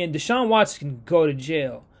 and Deshaun Watson can go to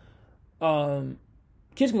jail.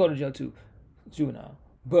 Kids can go to jail too, juvenile.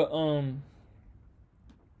 But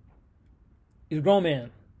he's a grown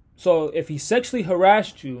man. So if he sexually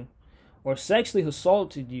harassed you or sexually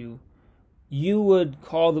assaulted you, you would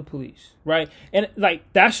call the police, right? And like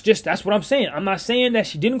that's what I'm saying. I'm not saying that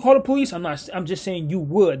she didn't call the police. I'm just saying you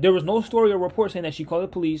would. There was no story or report saying that she called the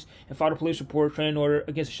police and filed a police report, training order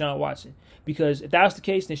against Deshaun Watson. Because if that was the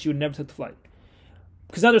case, then she would never took the flight.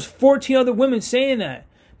 Because now there's 14 other women saying that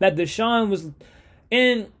Deshaun was,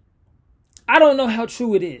 and I don't know how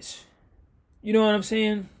true it is. You know what I'm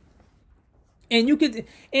saying? And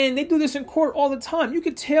they do this in court all the time. You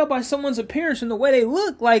could tell by someone's appearance and the way they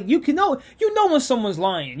look. Like you know when someone's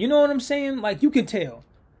lying. You know what I'm saying? Like you can tell.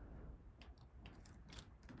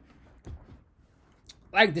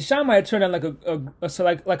 Like Deshaun might have turned out like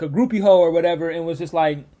a groupie hoe or whatever, and was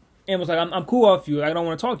like, I'm cool off you. I don't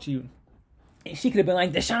want to talk to you. And she could have been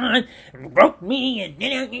like, Deshaun broke me, and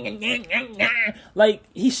like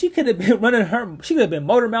she could have been she could have been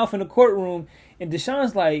motor mouth in the courtroom, and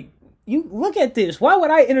Deshaun's like, you look at this. Why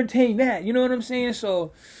would I entertain that? You know what I'm saying?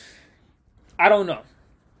 So I don't know.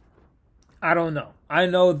 I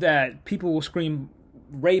know that people will scream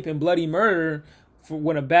rape and bloody murder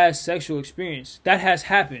when a bad sexual experience. That has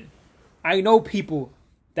happened. I know people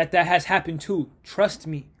that has happened to. Trust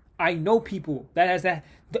me. I know people that has that.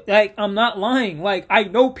 Like, I'm not lying. Like, I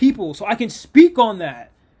know people, so I can speak on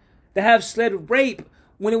that have said rape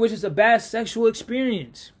when it was just a bad sexual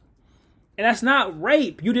experience. And that's not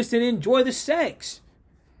rape. You just didn't enjoy the sex.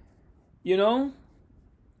 You know?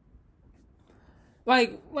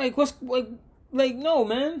 Like, no,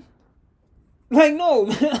 man. Like, no.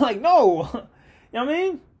 Like, no. You know what I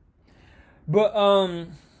mean? But,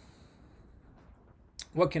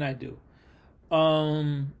 what can I do?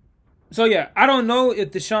 So, yeah, I don't know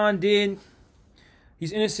if Deshaun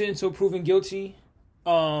he's innocent until proven guilty.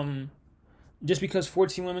 Just because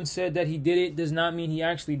 14 women said that he did it does not mean he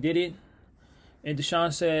actually did it. And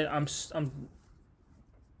Deshaun said, I'm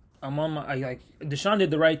on my, like, Deshaun did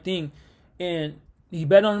the right thing. And he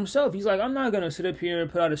bet on himself. He's like, I'm not going to sit up here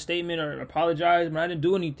and put out a statement or apologize, but I didn't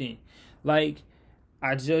do anything. Like,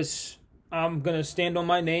 I'm going to stand on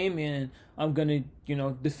my name and I'm going to,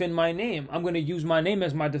 defend my name. I'm going to use my name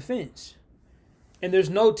as my defense. And there's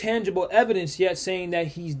no tangible evidence yet saying that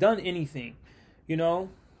he's done anything,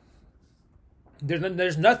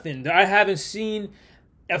 There's nothing that I haven't seen.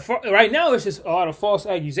 Right now, it's just a lot of false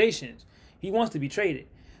accusations. He wants to be traded.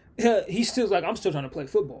 He's still like, I'm still trying to play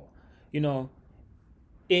football, And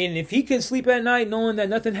if he can sleep at night knowing that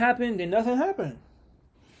nothing happened, then nothing happened.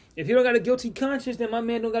 If he don't got a guilty conscience, then my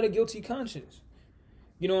man don't got a guilty conscience.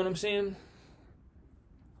 You know what I'm saying?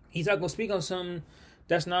 He's not going to speak on something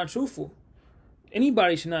that's not truthful.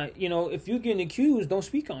 Anybody should not, if you're getting accused, don't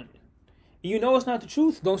speak on it. It's not the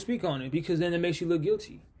truth, don't speak on it, because then it makes you look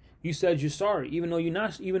guilty. You said you're sorry, even though you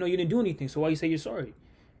didn't do anything. So why you say you're sorry?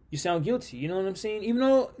 You sound guilty. You know what I'm saying? Even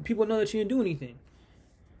though people know that you didn't do anything,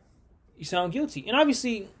 you sound guilty. And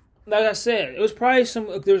obviously, like I said, there was probably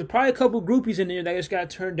a couple groupies in there that just got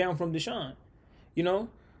turned down from Deshaun.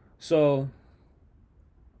 So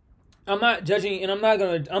I'm not judging, and I'm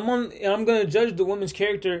gonna judge the woman's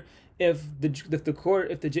character if the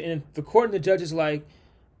court and the judge is like,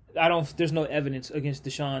 There's no evidence against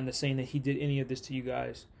Deshaun that's saying that he did any of this to you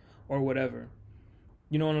guys or whatever.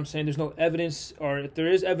 You know what I'm saying? There's no evidence, or if there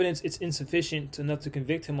is evidence, it's insufficient enough to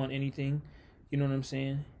convict him on anything. You know what I'm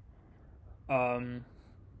saying?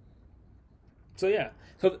 So yeah.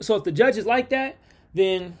 So if the judge is like that,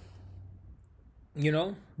 then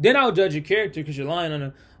then I'll judge your character because you're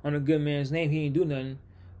lying on a good man's name. He ain't do nothing.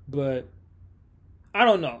 But I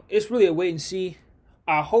don't know. It's really a wait and see.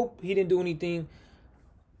 I hope he didn't do anything.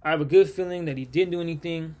 I have a good feeling that he didn't do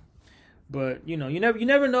anything. But you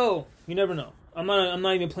never know. You never know. I'm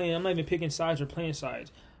not even picking sides or playing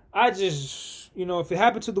sides. I just, if it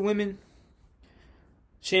happened to the women,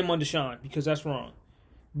 shame on Deshaun because that's wrong.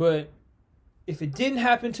 But if it didn't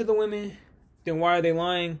happen to the women, then why are they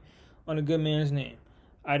lying on a good man's name?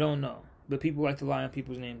 I don't know. But people like to lie on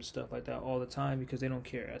people's names and stuff like that all the time because they don't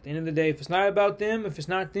care. At the end of the day, if it's not about them, if it's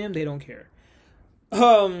not them, they don't care.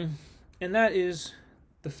 And that is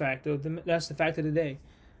the fact that's the fact of the day.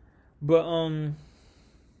 But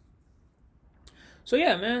so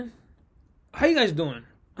yeah, man. How you guys doing?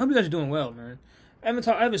 I hope you guys are doing well, man. I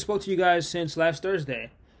haven't spoke to you guys since last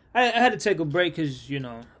Thursday. I had to take a break because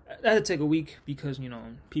I had to take a week because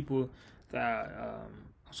people that I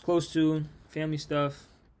was close to, family stuff.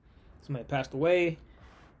 Somebody passed away.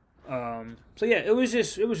 So yeah, it was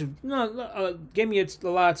gave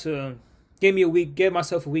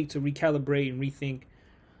myself a week to recalibrate and rethink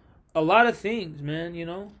a lot of things, man.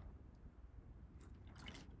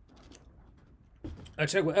 I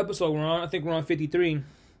checked what episode we're on. I think we're on 53.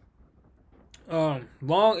 A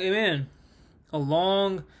lot of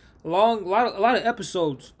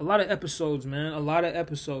episodes. A lot of episodes, man. A lot of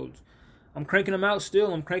episodes. I'm cranking them out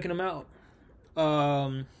still.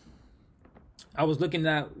 I was looking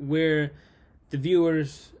at where the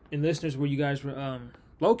viewers and listeners, where you guys were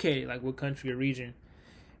located, like what country or region.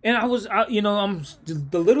 And I'm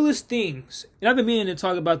the littlest things, and I've been meaning to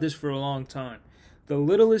talk about this for a long time. The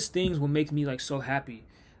littlest things will make me so happy.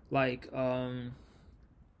 One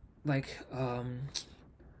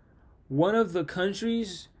of the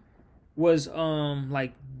countries was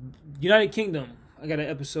United Kingdom. I got an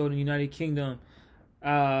episode in United Kingdom.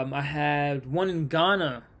 I had one in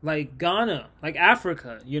Ghana, like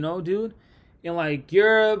Africa, dude, and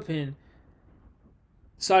Europe and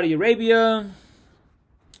Saudi Arabia.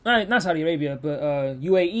 Not Saudi Arabia, but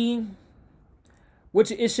UAE. Which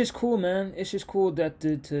it's just cool, man. It's just cool that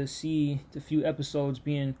to see the few episodes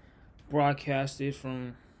being broadcasted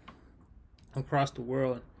from across the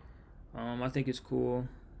world. I think it's cool.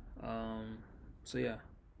 So yeah,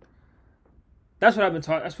 that's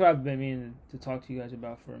what I've been meaning to talk to you guys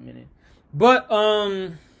about for a minute. But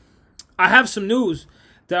I have some news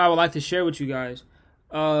that I would like to share with you guys.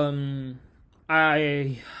 I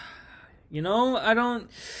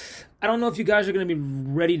don't know if you guys are going to be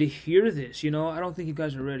ready to hear this, I don't think you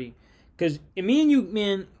guys are ready. Because me and you,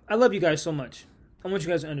 man, I love you guys so much. I want you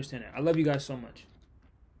guys to understand that. I love you guys so much.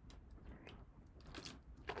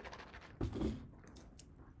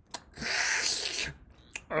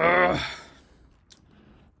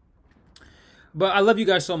 But I love you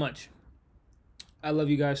guys so much. I love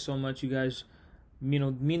you guys so much. You guys,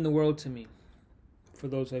 mean the world to me. For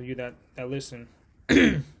those of you that listen.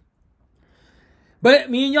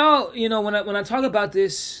 But me and y'all, when I talk about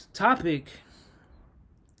this topic,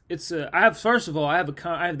 it's I have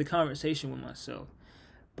the conversation with myself,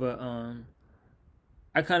 but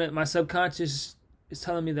my subconscious is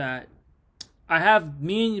telling me that I have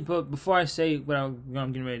but before I say what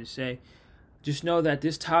I'm getting ready to say, just know that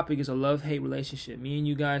this topic is a love-hate relationship. Me and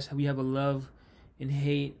you guys, we have a love and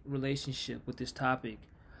hate relationship with this topic.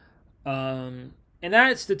 And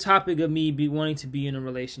that's the topic of me wanting to be in a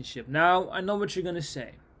relationship. Now, I know what you're going to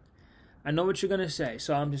say.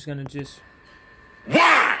 So I'm just going to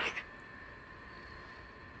Why?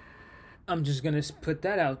 I'm just going to put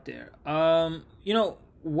that out there.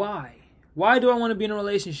 Why? Why do I want to be in a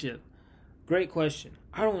relationship? Great question.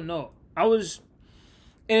 I don't know. And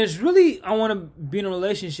it's really, I want to be in a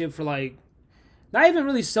relationship for not even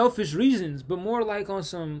really selfish reasons, but more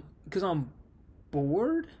because I'm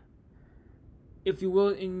bored. If you will,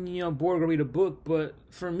 and bored to read a book, but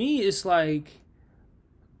for me, it's I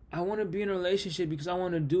want to be in a relationship because I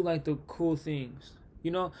want to do the cool things, I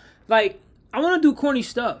want to do corny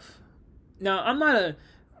stuff. Now, I'm not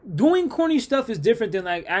doing corny stuff is different than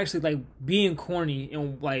actually being corny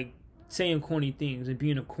and saying corny things and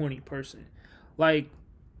being a corny person.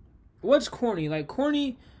 What's corny?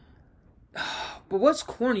 Corny, but what's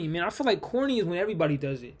corny, man? I feel corny is when everybody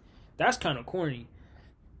does it. That's kind of corny.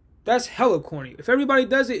 That's hella corny. If everybody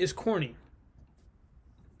does it, it's corny.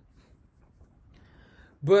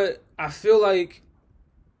 But I feel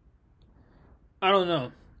I don't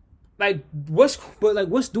know. Like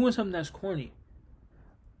what's doing something that's corny?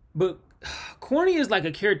 But corny is like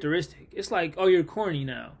a characteristic. It's like, oh, you're corny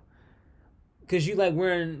now because you like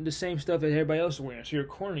wearing the same stuff that everybody else is wearing. So you're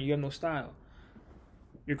corny. You have no style.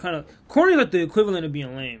 You're kind of corny, like the equivalent of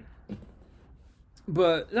being lame.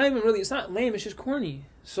 But not even really. It's not lame. It's just corny.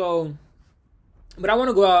 So, but I want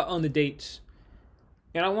to go out on the dates,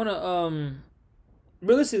 and I want to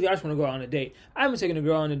realistically, I just want to go out on a date. I haven't taken a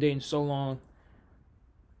girl on a date in so long.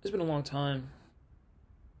 It's been a long time.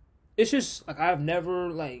 It's just like I've never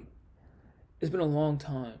like. It's been a long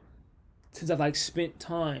time since I've like spent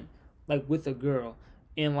time like with a girl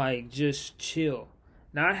and like just chill,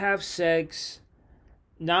 not have sex,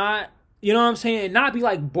 not, you know what I'm saying, and not be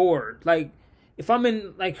like bored. Like if I'm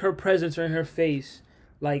in like her presence or in her face,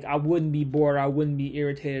 like I wouldn't be bored, I wouldn't be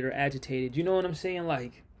irritated or agitated. You know what I'm saying?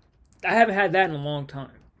 Like I haven't had that in a long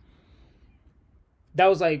time. That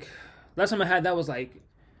was like last time I had that was like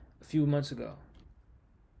a few months ago.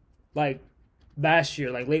 Like last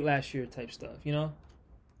year, like late last year type stuff, you know?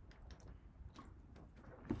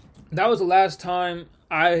 That was the last time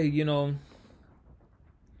I,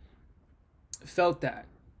 felt that.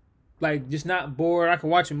 Like, just not bored. I could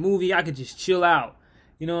watch a movie. I could just chill out.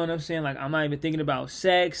 You know what I'm saying? Like, I'm not even thinking about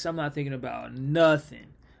sex. I'm not thinking about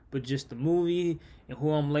nothing. But just the movie and who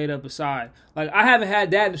I'm laid up beside. Like, I haven't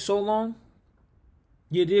had that in so long.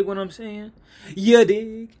 You dig what I'm saying? You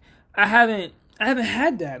dig? I haven't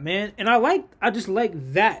had that, man. And I just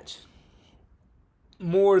like that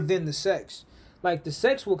more than the sex. Like, the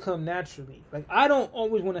sex will come naturally. Like, I don't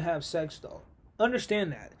always want to have sex, though.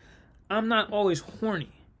 Understand that. I'm not always horny.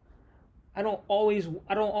 I don't always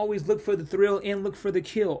look for the thrill and look for the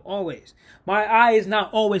kill, always. My eye is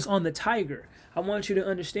not always on the tiger. I want you to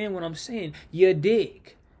understand what I'm saying. You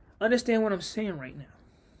dig. Understand what I'm saying right now.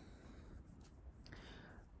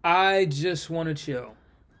 I just want to chill.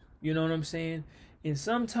 You know what I'm saying? And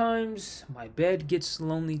sometimes my bed gets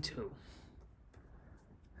lonely too.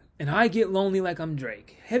 And I get lonely like I'm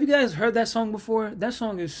Drake. Have you guys heard that song before? That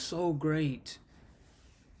song is so great.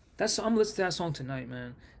 I'm gonna listen to that song tonight,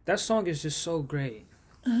 man. That song is just so great.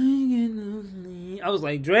 I get lonely. I was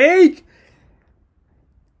like, Drake,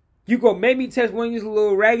 you gonna make me text one of these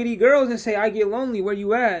little raggedy girls and say, I get lonely, where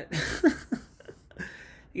you at?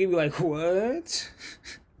 You'd be like, what?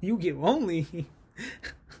 You get lonely?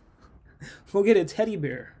 Go get a teddy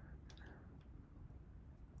bear.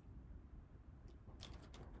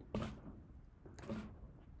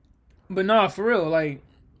 But nah, for real, like,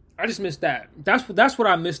 I just miss that. That's what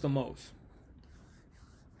I miss the most.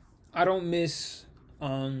 I don't miss,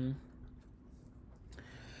 like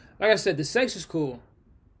I said, the sex is cool.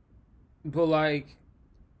 But like,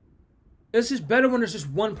 it's just better when there's just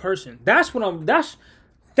one person. That's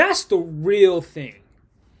the real thing.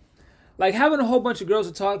 Like having a whole bunch of girls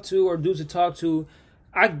to talk to or dudes to talk to,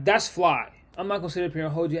 that's fly. I'm not gonna sit up here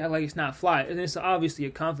and hold you act like it's not fly. And it's obviously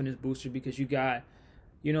a confidence booster because you got,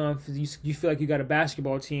 you feel like you got a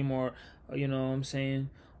basketball team or, you know what I'm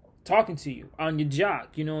saying, talking to you on your jock,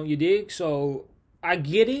 you dig? So I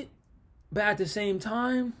get it, but at the same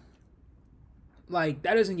time, like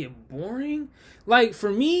that doesn't get boring. Like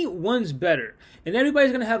for me, one's better, and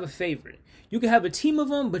everybody's gonna have a favorite. You can have a team of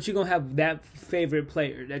them, but you're gonna have that favorite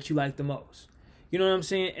player that you like the most. You know what I'm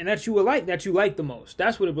saying? And that you like the most.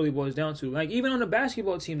 That's what it really boils down to. Like even on the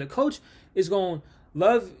basketball team, the coach is gonna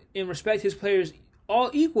love and respect his players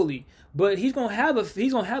all equally, but he's gonna have a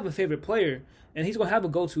favorite player, and he's gonna have a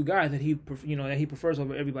go-to guy that he prefers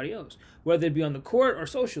over everybody else, whether it be on the court or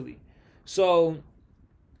socially. So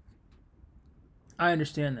I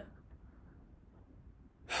understand that,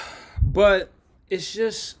 but it's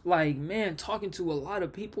just like, man, talking to a lot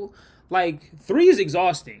of people, like 3 is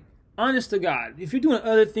exhausting. Honest to God, if you're doing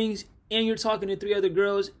other things and you're talking to 3 other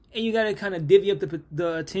girls and you gotta kind of divvy up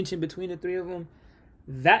the attention between the 3 of them,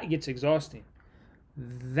 that gets exhausting.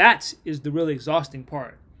 That is the really exhausting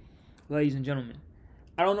part, ladies and gentlemen.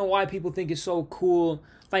 I don't know why people think it's so cool.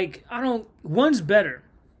 Like, one's better.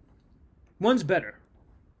 One's better.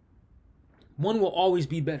 One will always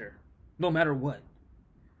be better, no matter what.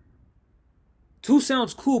 2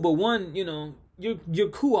 sounds cool, but 1, you're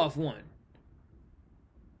cool off 1.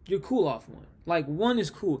 You're cool off 1. Like, 1 is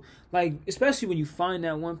cool. Like, especially when you find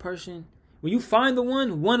that one person. When you find the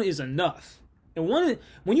 1 is enough. And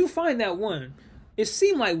when you find that 1, it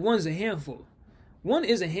seems like 1's a handful. 1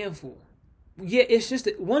 is a handful. Yeah, it's just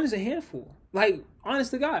 1 is a handful. Like,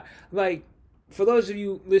 honest to God. Like, for those of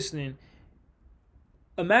you listening,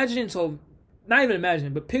 not even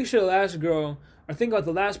imagine, but picture the last girl, or think about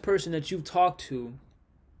the last person that you've talked to.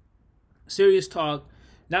 Serious talk,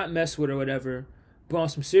 not mess with or whatever, But on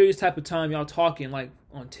some serious type of time, y'all talking like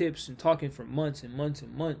on tips and talking for months and months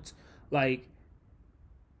and months. Like,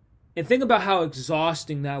 and think about how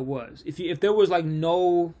exhausting that was. If there was like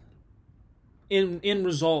no end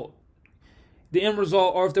result, the end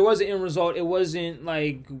result, or if there was an end result, it wasn't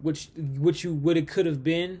like what it could have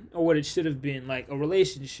been or what it should have been, like a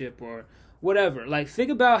relationship or whatever. Like, think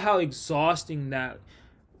about how exhausting that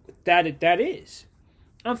is.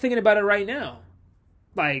 I'm thinking about it right now.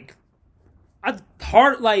 Like,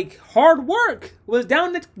 hard work was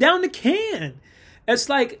down the can. It's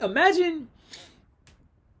like, imagine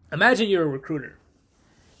you're a recruiter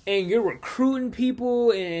and you're recruiting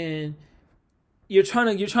people and you're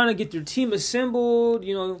trying to get your team assembled,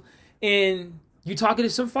 you know, and you're talking to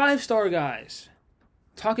some 5-star guys,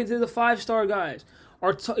 talking to the 5-star guys,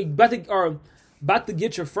 or about to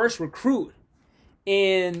get your first recruit,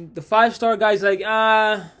 and the 5-star guy's like,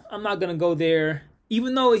 I'm not gonna go there,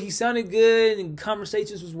 even though he sounded good and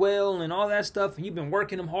conversations was well and all that stuff, and you've been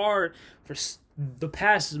working him hard for the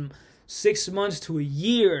past 6 months to a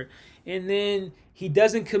year, and then he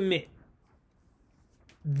doesn't commit.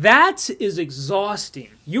 That is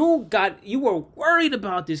exhausting. You were worried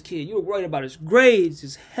about this kid. You were worried about his grades,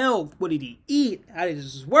 his health. What did he eat? How did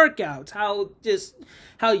his workouts?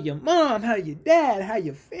 How your mom? How your dad? How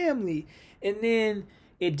your family? And then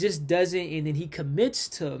it just doesn't. And then he commits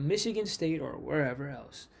to Michigan State or wherever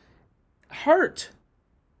else. Hurt.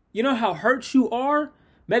 You know how hurt you are?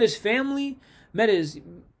 Met his family. Had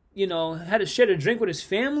to share a drink with his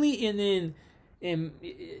family, and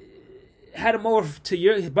had him over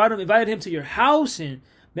invited him to your house and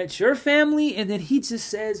met your family, and then he just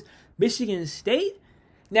says Michigan State.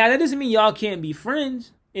 Now that doesn't mean y'all can't be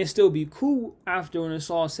friends and still be cool after when it's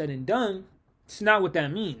all said and done. It's not what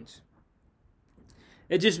that means.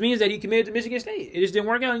 It just means that he committed to Michigan State. It just didn't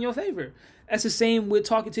work out in your favor. That's the same with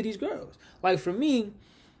talking to these girls. Like for me,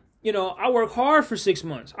 I work hard for 6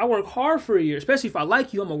 months. I work hard for a year. Especially if I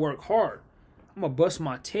like you, I'm going to work hard. I'm going to bust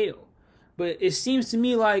my tail. But it seems to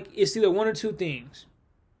me like it's either one or two things.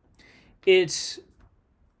 It's,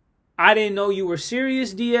 I didn't know you were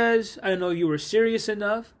serious, Diaz. I didn't know you were serious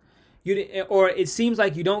enough. Or it seems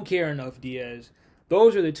like you don't care enough, Diaz.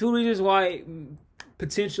 Those are the two reasons why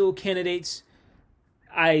potential candidates,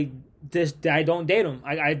 I don't date them.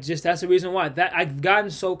 That's the reason why. That I've gotten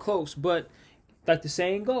so close. But like the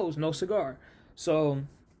saying goes, no cigar. So,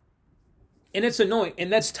 and it's annoying.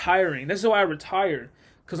 And that's tiring. That's why I retired.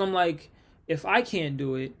 Because I'm like, if I can't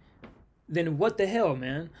do it, then what the hell,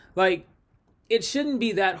 man? Like, it shouldn't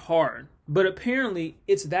be that hard. But apparently,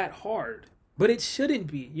 it's that hard. But it shouldn't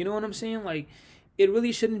be. You know what I'm saying? Like, it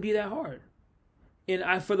really shouldn't be that hard. And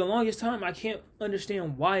for the longest time, I can't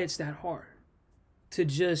understand why it's that hard.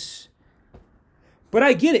 But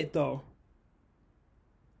I get it, though.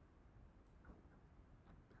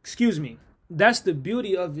 Excuse me. That's the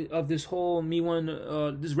beauty of this whole me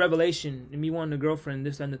wanting this revelation and me wanting a girlfriend,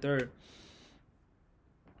 this and the third.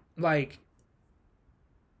 Like,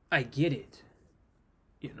 I get it,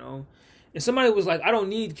 And somebody was like, I don't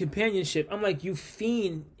need companionship. I'm like, you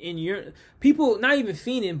fiend in your people, not even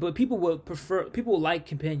fiending, but people like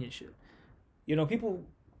companionship.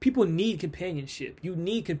 People need companionship. You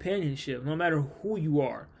need companionship, no matter who you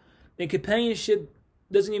are. And companionship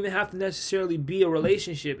doesn't even have to necessarily be a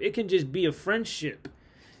relationship. It can just be a friendship,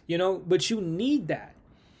 but you need that.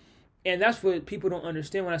 And that's what people don't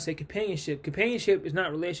understand when I say companionship. Companionship is not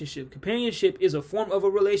relationship. Companionship is a form of a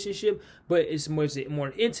relationship, but it's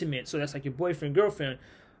more intimate. So that's like your boyfriend, girlfriend,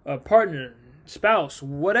 partner, spouse,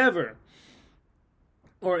 whatever.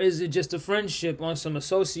 Or is it just a friendship on some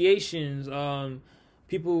associations,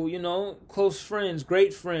 people, close friends,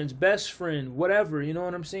 great friends, best friend, whatever, you know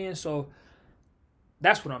what I'm saying? So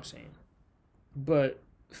that's what I'm saying. But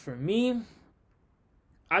for me,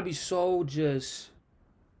 I'd be so just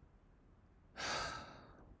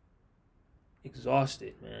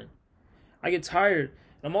exhausted, man. I get tired.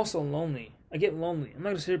 And I'm also lonely. I get lonely. I'm not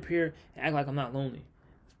going to sit up here and act like I'm not lonely.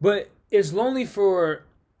 But it's lonely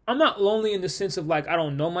I'm not lonely in the sense of like I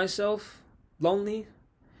don't know myself lonely.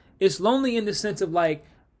 It's lonely in the sense of like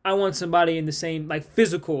I want somebody in the same, like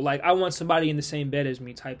physical, like I want somebody in the same bed as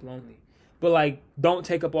me type lonely. But like, don't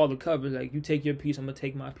take up all the covers. Like, you take your piece, I'm going to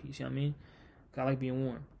take my piece. You know what I mean? I like being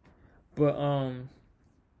warm. But,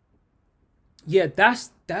 yeah, that's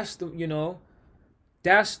the,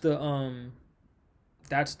 that's the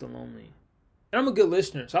lonely. And I'm a good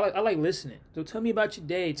listener, so I like listening. So tell me about your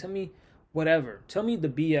day. Tell me whatever. Tell me the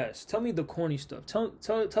BS. Tell me the corny stuff. Tell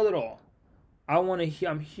it all. I want to hear.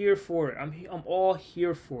 I'm here for it. I'm all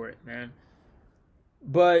here for it, man.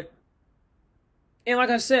 But And like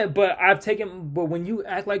I said, but when you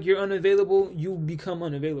act like you're unavailable, you become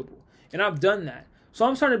unavailable. And I've done that. So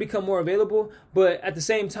I'm starting to become more available, but at the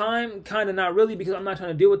same time, kind of not really, because I'm not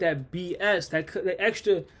trying to deal with that BS, that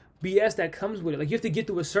extra BS that comes with it. Like, you have to get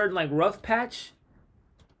through a certain, like, rough patch,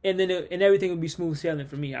 and then everything will be smooth sailing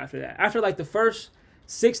for me after that. After, like, the first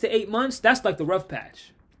 6 to 8 months, that's like the rough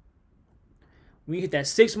patch. When you hit that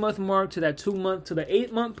 6-month mark to that 2-month to the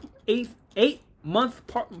 8-month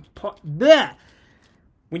part, bleh.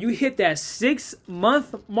 When you hit that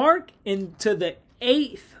 6-month mark into the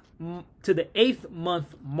 8th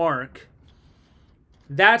month mark,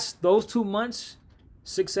 that's those 2 months,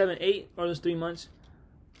 6, 7, 8, or those 3 months,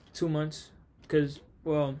 2 months, because,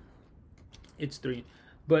 well, it's 3,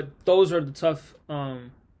 but those are the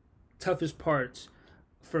toughest parts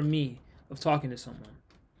for me of talking to someone.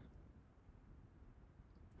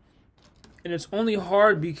 And it's only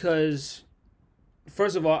hard because,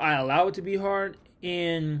 first of all, I allow it to be hard,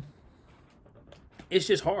 and it's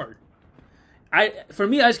just hard. For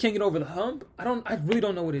me, I just can't get over the hump. I really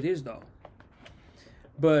don't know what it is, though.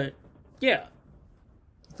 But yeah,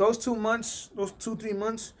 those 2 months, those 2-3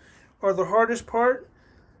 months are the hardest part.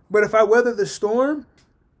 But if I weather the storm,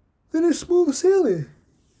 then it's smooth sailing,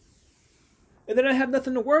 and then I have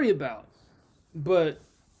nothing to worry about. But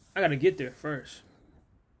I gotta get there first.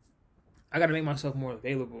 I gotta make myself more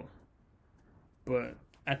available. But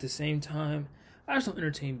at the same time, I just don't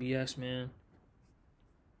entertain BS, man.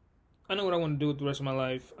 I know what I want to do with the rest of my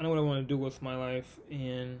life. I know what I want to do with my life.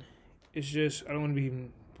 And it's just, I don't want to be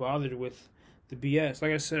even bothered with the BS.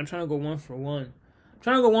 Like I said, I'm trying to go 1 for 1.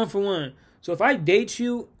 So if I date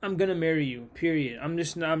you, I'm going to marry you, period. I'm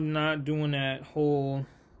not doing that whole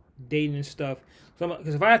dating stuff.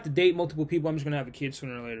 Because if I have to date multiple people, I'm just going to have a kid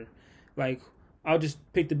sooner or later. Like, I'll just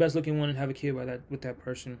pick the best looking one and have a kid with that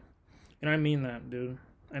person. And I mean that, dude.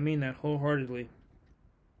 I mean that wholeheartedly.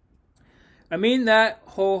 From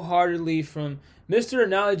Mr.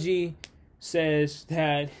 Analogy says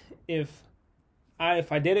that if I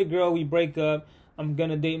date a girl, we break up, I'm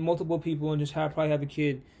gonna date multiple people and just probably have a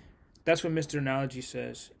kid. That's what Mr. Analogy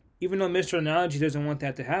says. Even though Mr. Analogy doesn't want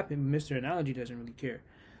that to happen, Mr. Analogy doesn't really care.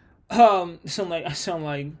 I sound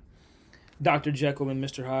like Dr. Jekyll and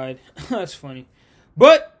Mr. Hyde. That's funny.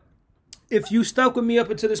 But if you stuck with me up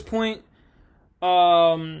until this point,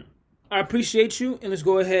 I appreciate you, and let's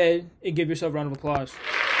go ahead and give yourself a round of applause.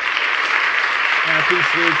 I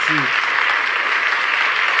appreciate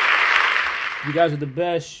you. You guys are the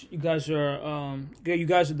best. You guys are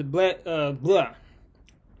the blah.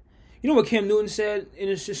 You know what Cam Newton said, and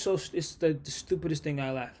it's just it's the stupidest thing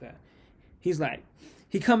I laugh at. He's like,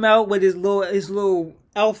 he come out with his little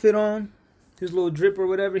outfit on, his little drip or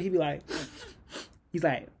whatever. He's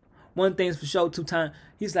like, one thing's for sure, 2 times.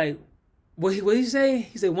 He's like, what he say?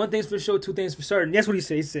 He said, 1 thing's for sure, 2 things for certain. That's what he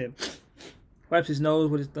said. He said, wipes his nose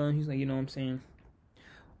with his thumb. He's like, you know what I'm saying?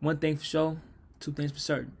 1 thing for sure, 2 things for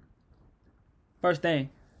certain. First thing,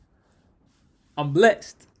 I'm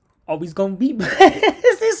blessed. Always gonna be blessed.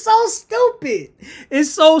 It's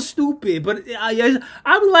so stupid. But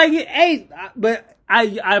I'm like, hey, but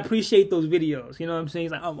I appreciate those videos. You know what I'm saying?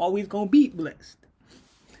 He's like, I'm always gonna be blessed.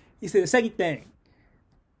 He said, the second thing,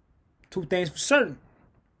 2 things for certain.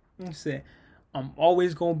 He said, I'm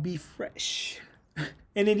always gonna be fresh.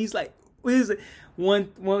 And then he's like, what is it?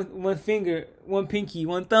 One finger, 1 pinky,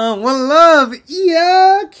 1 thumb, 1 love.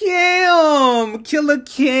 Yeah, Cam. Killer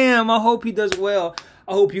Cam. I hope he does well.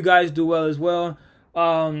 I hope you guys do well as well.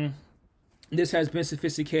 This has been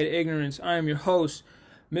Sophisticated Ignorance. I am your host,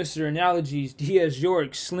 Mr. Analogies, Diaz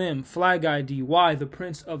York, Slim, Fly Guy DY, the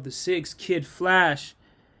Prince of the 6, Kid Flash.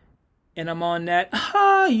 And I'm on that,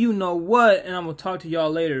 you know what, and I'm going to talk to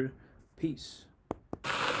y'all later. Peace.